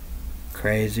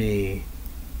crazy.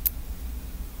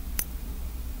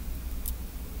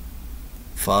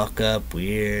 Fuck up,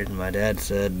 weird. My dad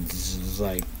said this is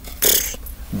like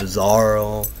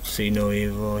bizarro. See no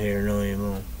evil, hear no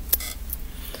evil.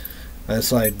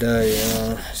 That's like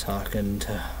talking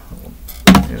to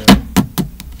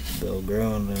Bill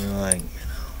Grown and like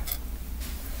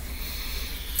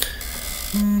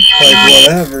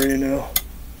whatever,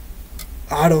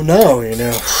 I don't know,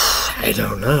 I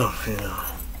don't know,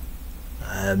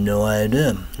 I have no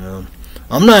idea,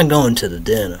 I'm not going to the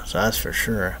dentist, that's for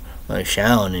sure. Like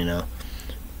Shallon,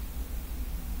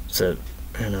 so,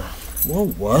 what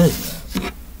was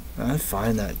that? I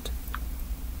find that.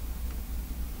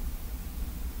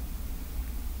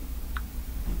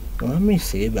 Let me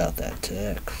see about that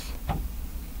text.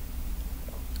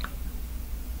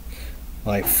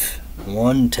 Like,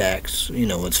 one text,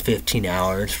 it's 15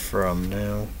 hours from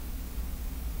now.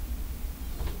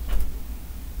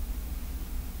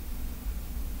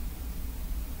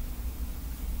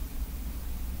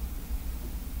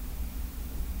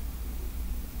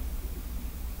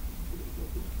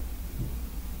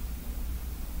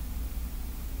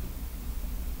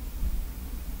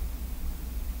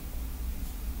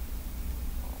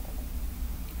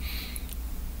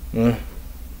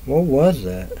 What was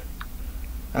that?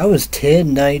 I was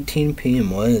 10:19 p.m.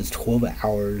 Well, it's 12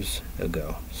 hours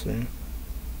ago. See?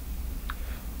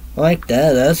 Like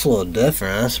that, that's a little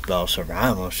different. That's about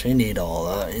survival. She need all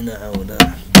that,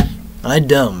 I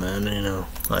don't, man,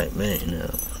 like me,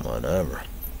 whatever.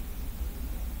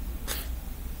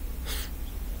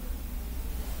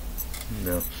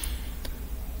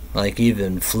 Like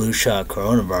even flu shot,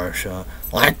 coronavirus shot.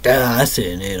 Like that, I see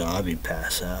it, I'll be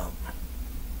passed out.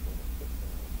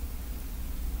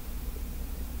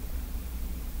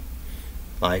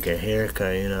 Like a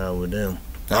haircut, I would do.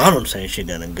 I don't say she's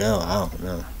gonna go, I don't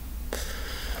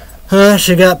know.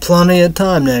 She got plenty of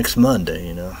time next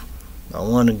Monday, I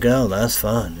wanna go, that's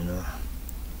fine,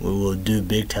 We will do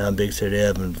Big Town, Big City,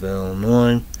 Evansville,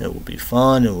 Illinois. It will be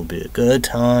fun, it will be a good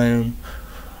time.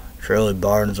 Surely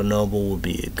Barnes & Noble will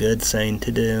be a good thing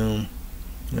to do.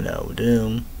 We'll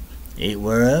do. Eat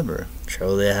wherever.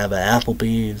 Surely they have an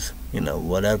Applebee's,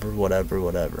 whatever.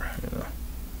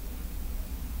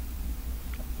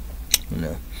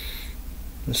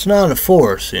 It's not a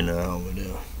force, we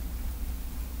do.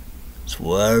 It's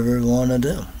whatever we want to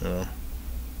do,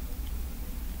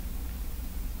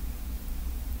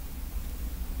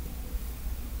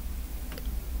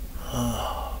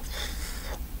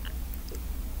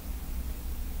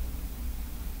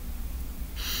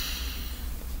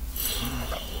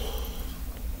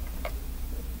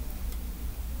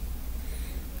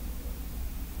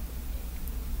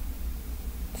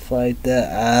 Like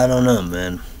that, I don't know,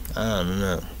 man. I don't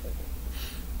know.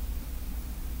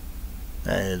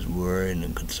 That is worried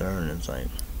and concerned. It's like,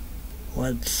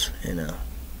 what's, I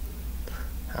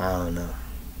don't know.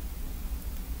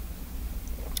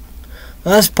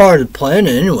 That's part of the plan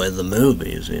anyway, the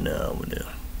movies, we do.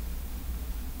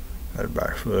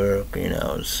 Everybody's work,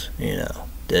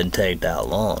 didn't take that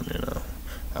long,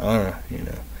 I don't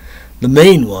know, The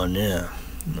main one,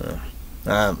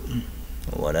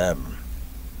 whatever.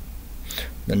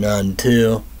 The Nun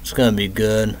 2, it's gonna be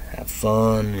good. Have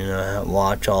fun,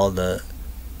 watch all the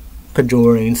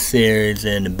Conjuring series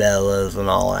and the Bellas and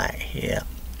all that. Yeah,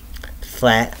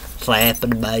 slap at the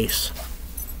bass.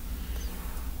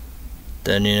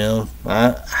 Then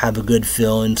I have a good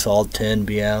feeling Saw 10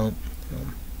 be out.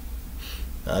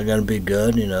 That's gonna be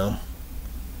good, Yeah.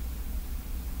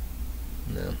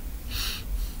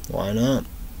 Why not?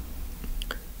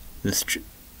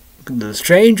 The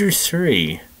Strangers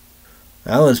 3.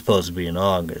 That was supposed to be in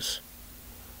August.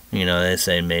 They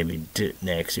say maybe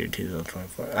next year,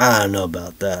 2024. I don't know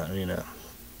about that,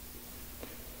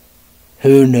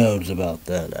 Who knows about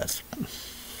that? That's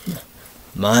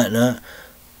might not.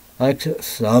 Like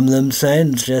some of them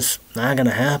saying it's just not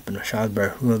gonna happen.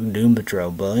 Schadenberg Doom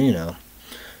Patrol, but you know.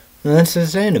 That's the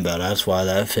thing about it. That's why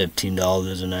that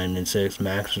 $15.96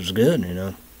 max was good, you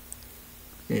know.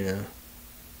 You know.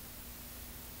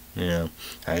 You know.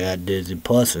 I got Disney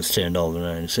Plus, it's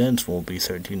 $10.90, will be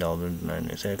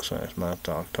 $13.96 last month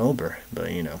to October.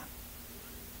 But you know.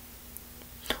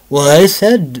 Well, they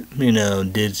said, you know,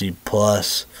 Disney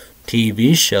Plus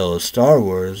TV show of Star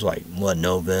Wars, like, what,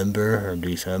 November or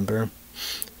December?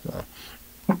 So,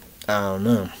 I don't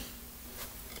know.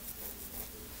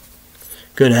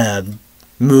 Could have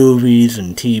movies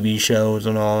and TV shows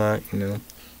and all that, you know.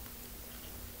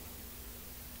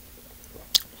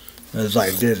 It's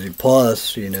like Disney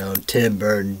Plus, you know, Tim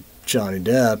Burton, Johnny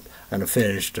Depp, gonna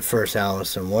finish the first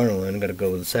Alice in Wonderland, gotta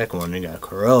go with the second one. They got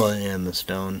Cruella, Emma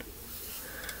Stone.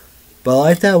 But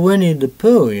like that Winnie the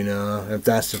Pooh, you know, if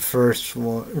that's the first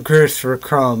one, Christopher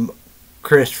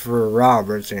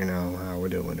Roberts, you know, how we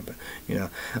doing it, but, you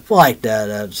know, like that,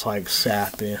 that's like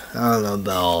sappy. I don't know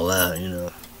about all that, you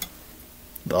know,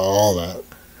 about all that.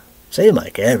 Seems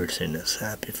like everything is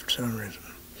sappy for some reason.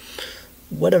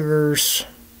 Whatevers.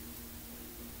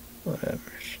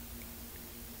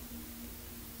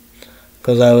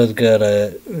 Because I was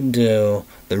gonna do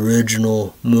the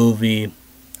original movie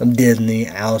of Disney,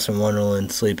 Alice in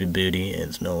Wonderland, Sleeping Beauty,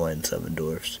 and Snow White and Seven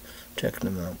Dwarfs. Check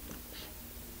them out.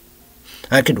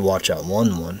 I could watch that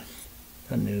one.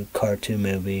 A new cartoon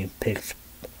movie, Pit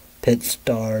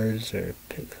Stars, or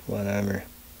whatever.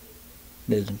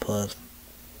 Disney Plus.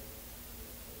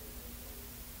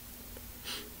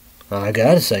 I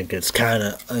gotta think it's kind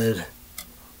of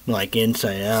like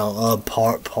Inside Out, a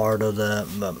part of that,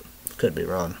 but could be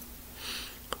wrong.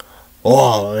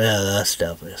 Oh, yeah, that's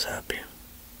definitely happy.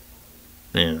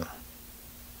 You know,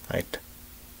 like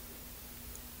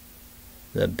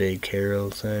the big hero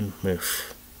thing.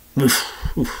 Oof.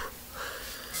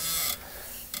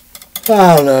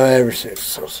 I don't know, everything's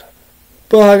so sad.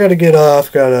 But I gotta get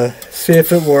off, gotta see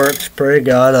if it works, pray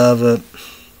God of it.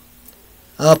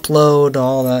 Upload,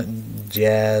 all that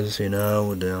jazz, you know,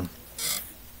 with them.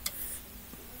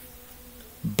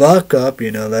 Buck up,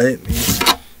 you know,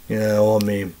 you know, I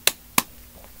mean,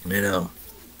 you know.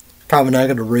 Probably not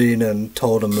gonna read and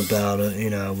told them about it, you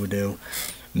know, we do.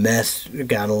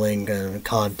 Got a link and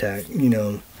contact, you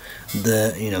know,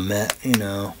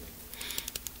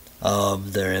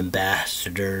 of their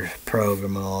ambassador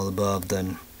program and all the above,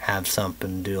 then have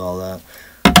something to do all that,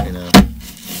 you know.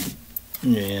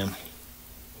 Yeah.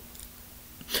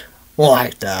 Well,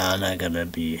 like that, I'm not gonna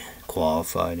be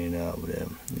qualified, you know, with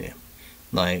them, yeah.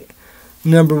 Like,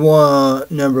 number one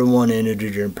energy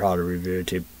drink product review,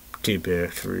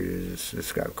 TPX for you,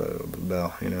 subscribe to the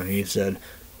bell. You know, he said,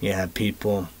 you have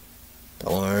people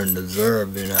that learn and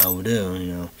deserve, you know, we do,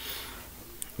 you know.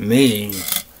 Me,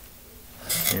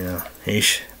 you know, he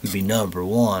should be number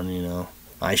one, you know.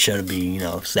 I shouldn't be, you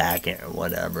know, second or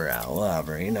whatever,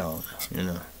 you know.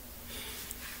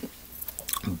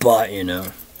 But, you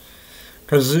know,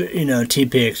 because, you know,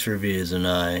 TPX Reviews and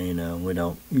I, you know, we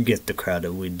don't get the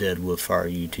credit we did with our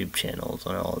YouTube channels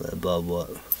and all that above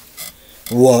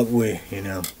what we, you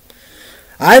know.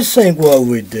 I think what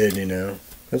we did, you know,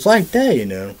 it's like that, you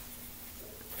know.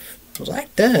 It was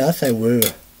like that. I think we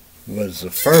was the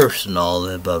first and all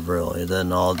that above, really.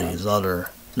 Then all these other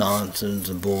nonsense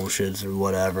and bullshits or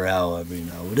whatever, however, you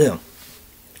know, we do.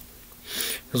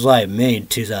 It was like me,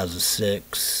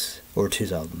 2006 or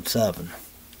 2007.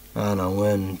 I don't know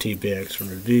when TPX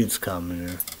Reviews coming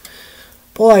here.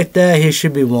 But like that, he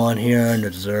should be one here and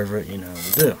deserve it, you know,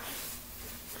 we do.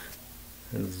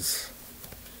 Because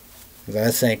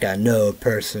I think I know a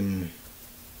person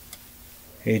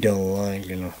he don't like,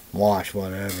 you know, watch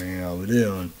whatever, you know, we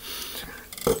do. And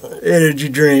energy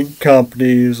drink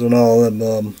companies and all of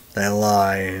them, they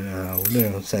lie, you know, we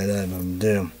do. Say that and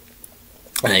do.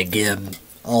 And they give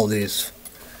all these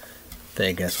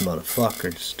fake ass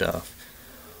motherfuckers stuff.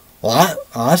 Well,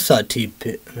 I saw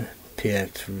TPX,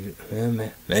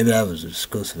 maybe that was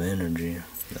exclusive energy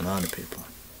than other people.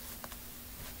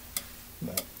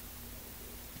 But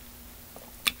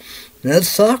that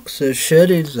sucks. It's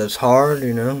shitty. It's hard,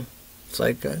 you know. It's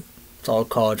like it's all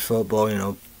college football, you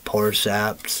know. Poor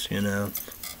saps, you know.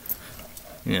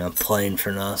 You know, playing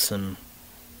for nothing.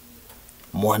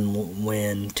 1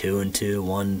 win, 2-2,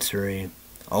 1-3,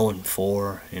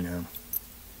 0-4, you know.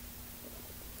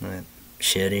 Right.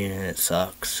 Shitty and it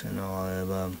sucks and all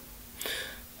that.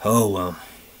 Oh well.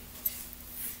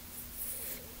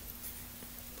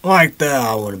 Like that,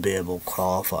 I wouldn't be able to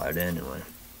qualify it anyway.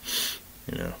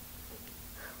 You know.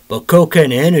 But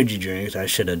cocaine energy drinks, I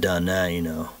should have done that,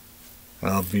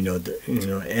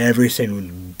 everything was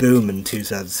booming in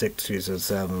 2006,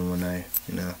 2007 when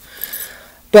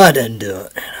but I didn't do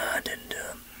it.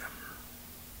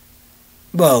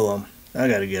 Well, I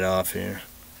gotta get off here.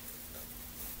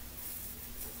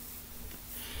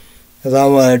 Because I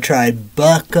want to try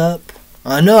Buck Up.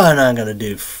 I know I'm not gonna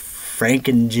do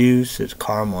Franken Juice. It's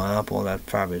caramel apple. That's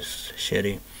probably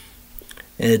shitty.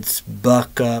 It's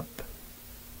Buck Up.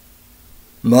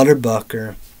 Mother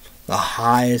Bucker. The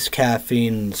highest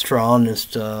caffeine and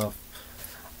strongest stuff.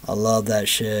 I love that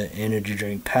shit. Energy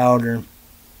drink powder.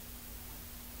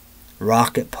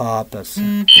 Rocket Pop. That's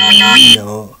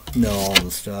know all the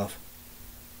stuff.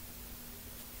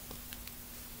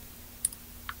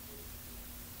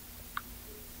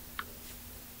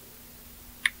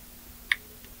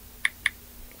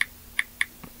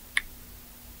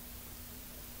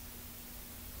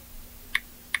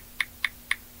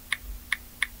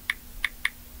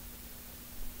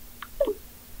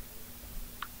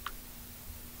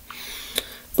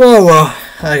 Oh well,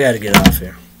 I gotta get off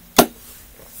here.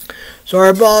 Sorry,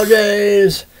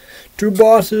 apologies. Two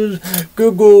bosses,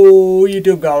 Google,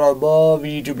 YouTube got above,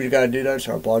 YouTube you gotta do that,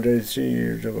 so I apologize. See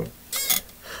you.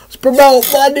 Let's promote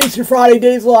Mondays to Friday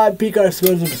days live, Peacock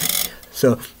exclusive.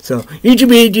 So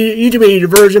YouTube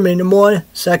version in the morning,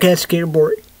 Psycast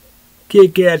Skateboard.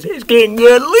 Kick ass, it's getting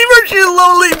good. Leave our shit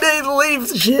alone, leave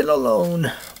the shit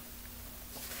alone.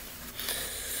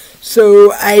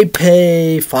 So I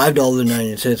pay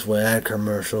 $5.90 when I add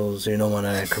commercials. When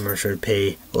I add commercials, I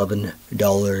pay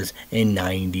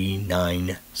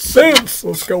 $11.99.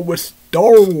 Let's go with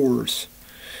Star Wars.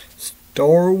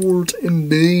 Star Wars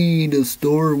indeed,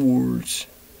 Star Wars.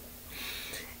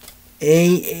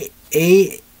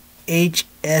 AHSOKA.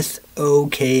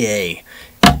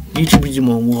 YouTube is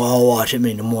one we'll watch it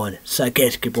in the morning.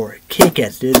 Psycast Skateboard.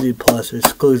 Kick-Ass Disney Plus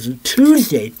exclusive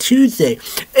Tuesday,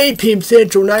 8 p.m.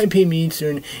 Central, 9 p.m.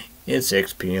 Eastern, and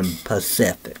 6 p.m.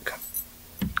 Pacific.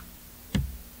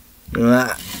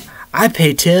 I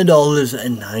pay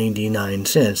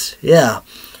 $10.99. Yeah.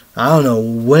 I don't know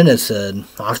when it said.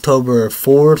 October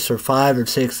 4th or 5th or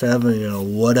 6th, 7th,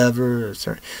 whatever.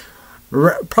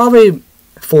 Probably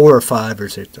 4 or 5 or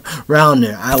 6, around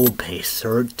there. I will pay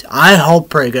I hope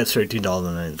pray get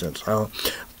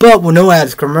 $13.09. But with no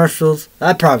ads, commercials,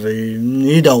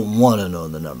 you don't want to know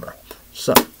the number.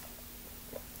 So,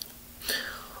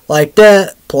 like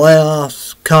that,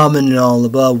 playoffs, comment and all the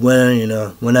above.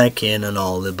 When I can and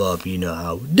all the above, you know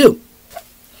how we do.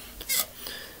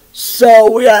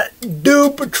 So we got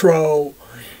Doom Patrol.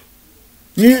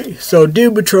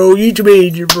 Doom Patrol, YouTube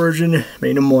Agent version,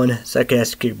 made them one,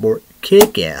 Psycast Skateboard.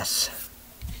 Kick-Ass.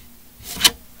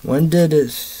 When did it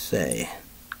say?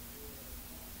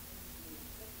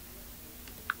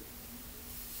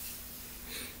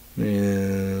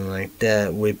 Like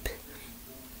that, we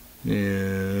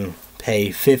pay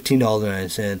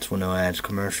 $15.09 with no ads,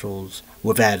 commercials.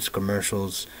 With ads,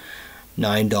 commercials,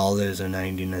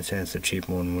 $9.99, the cheap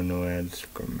one with no ads,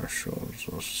 commercials.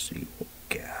 Let's see what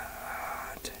we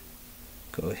got.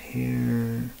 Go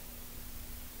here.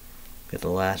 Get the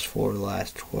last 4, the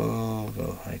last 12.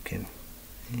 Oh, I can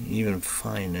even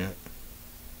find it.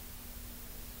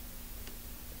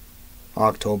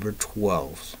 October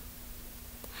 12th.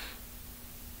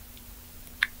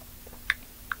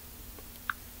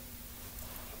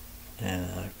 Yeah,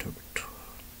 October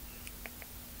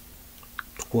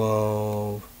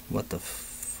 12. What the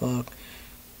fuck?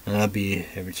 And that'll be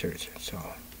every Thursday, so.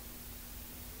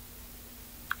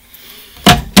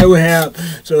 Here we have,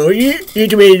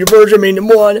 YouTube made your version, made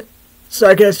number one,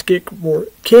 Psycast Skateboard,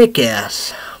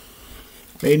 Kick-Ass.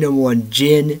 Made number one,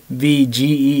 Gen V,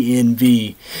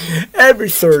 GENV. Every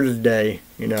Thursday,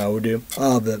 we do.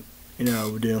 All of it, we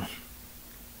do.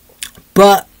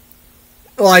 But,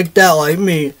 like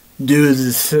me,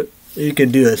 you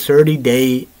can do a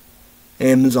 30-day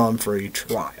Amazon free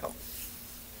trial.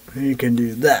 You can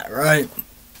do that, right?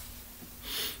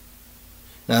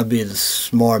 That'd be the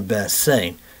smart best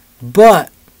thing. But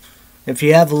if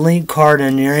you have a link card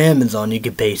on your Amazon, you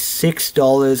can pay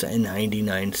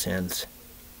 $6.99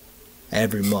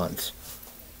 every month.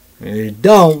 If you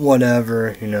don't,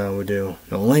 whatever, we do.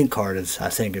 The link card is, I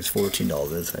think it's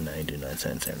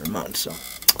 $14.99 every month. So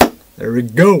there we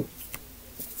go.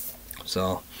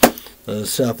 So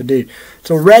that's stuff I do.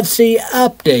 So Red Sea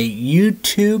Update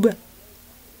YouTube.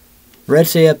 Red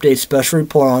Sea Update special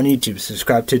report on YouTube.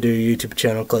 Subscribe to the YouTube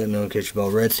channel. Click the notification bell.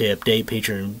 Red Sea Update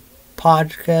Patreon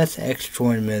podcast. Extra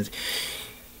 20 minutes.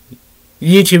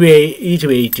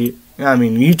 YouTube.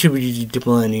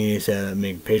 Millennials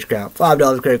make page count.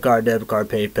 $5 credit card, debit card,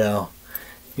 PayPal.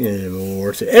 Yeah,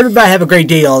 worth it. Everybody have a great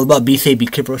day. All about be safe, be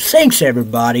careful. Thanks,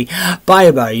 everybody. Bye,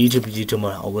 everybody. YouTube.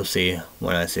 I will see you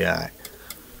when I say alright.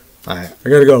 Alright, I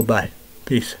gotta go. Bye.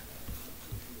 Peace.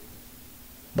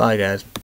 Bye, guys.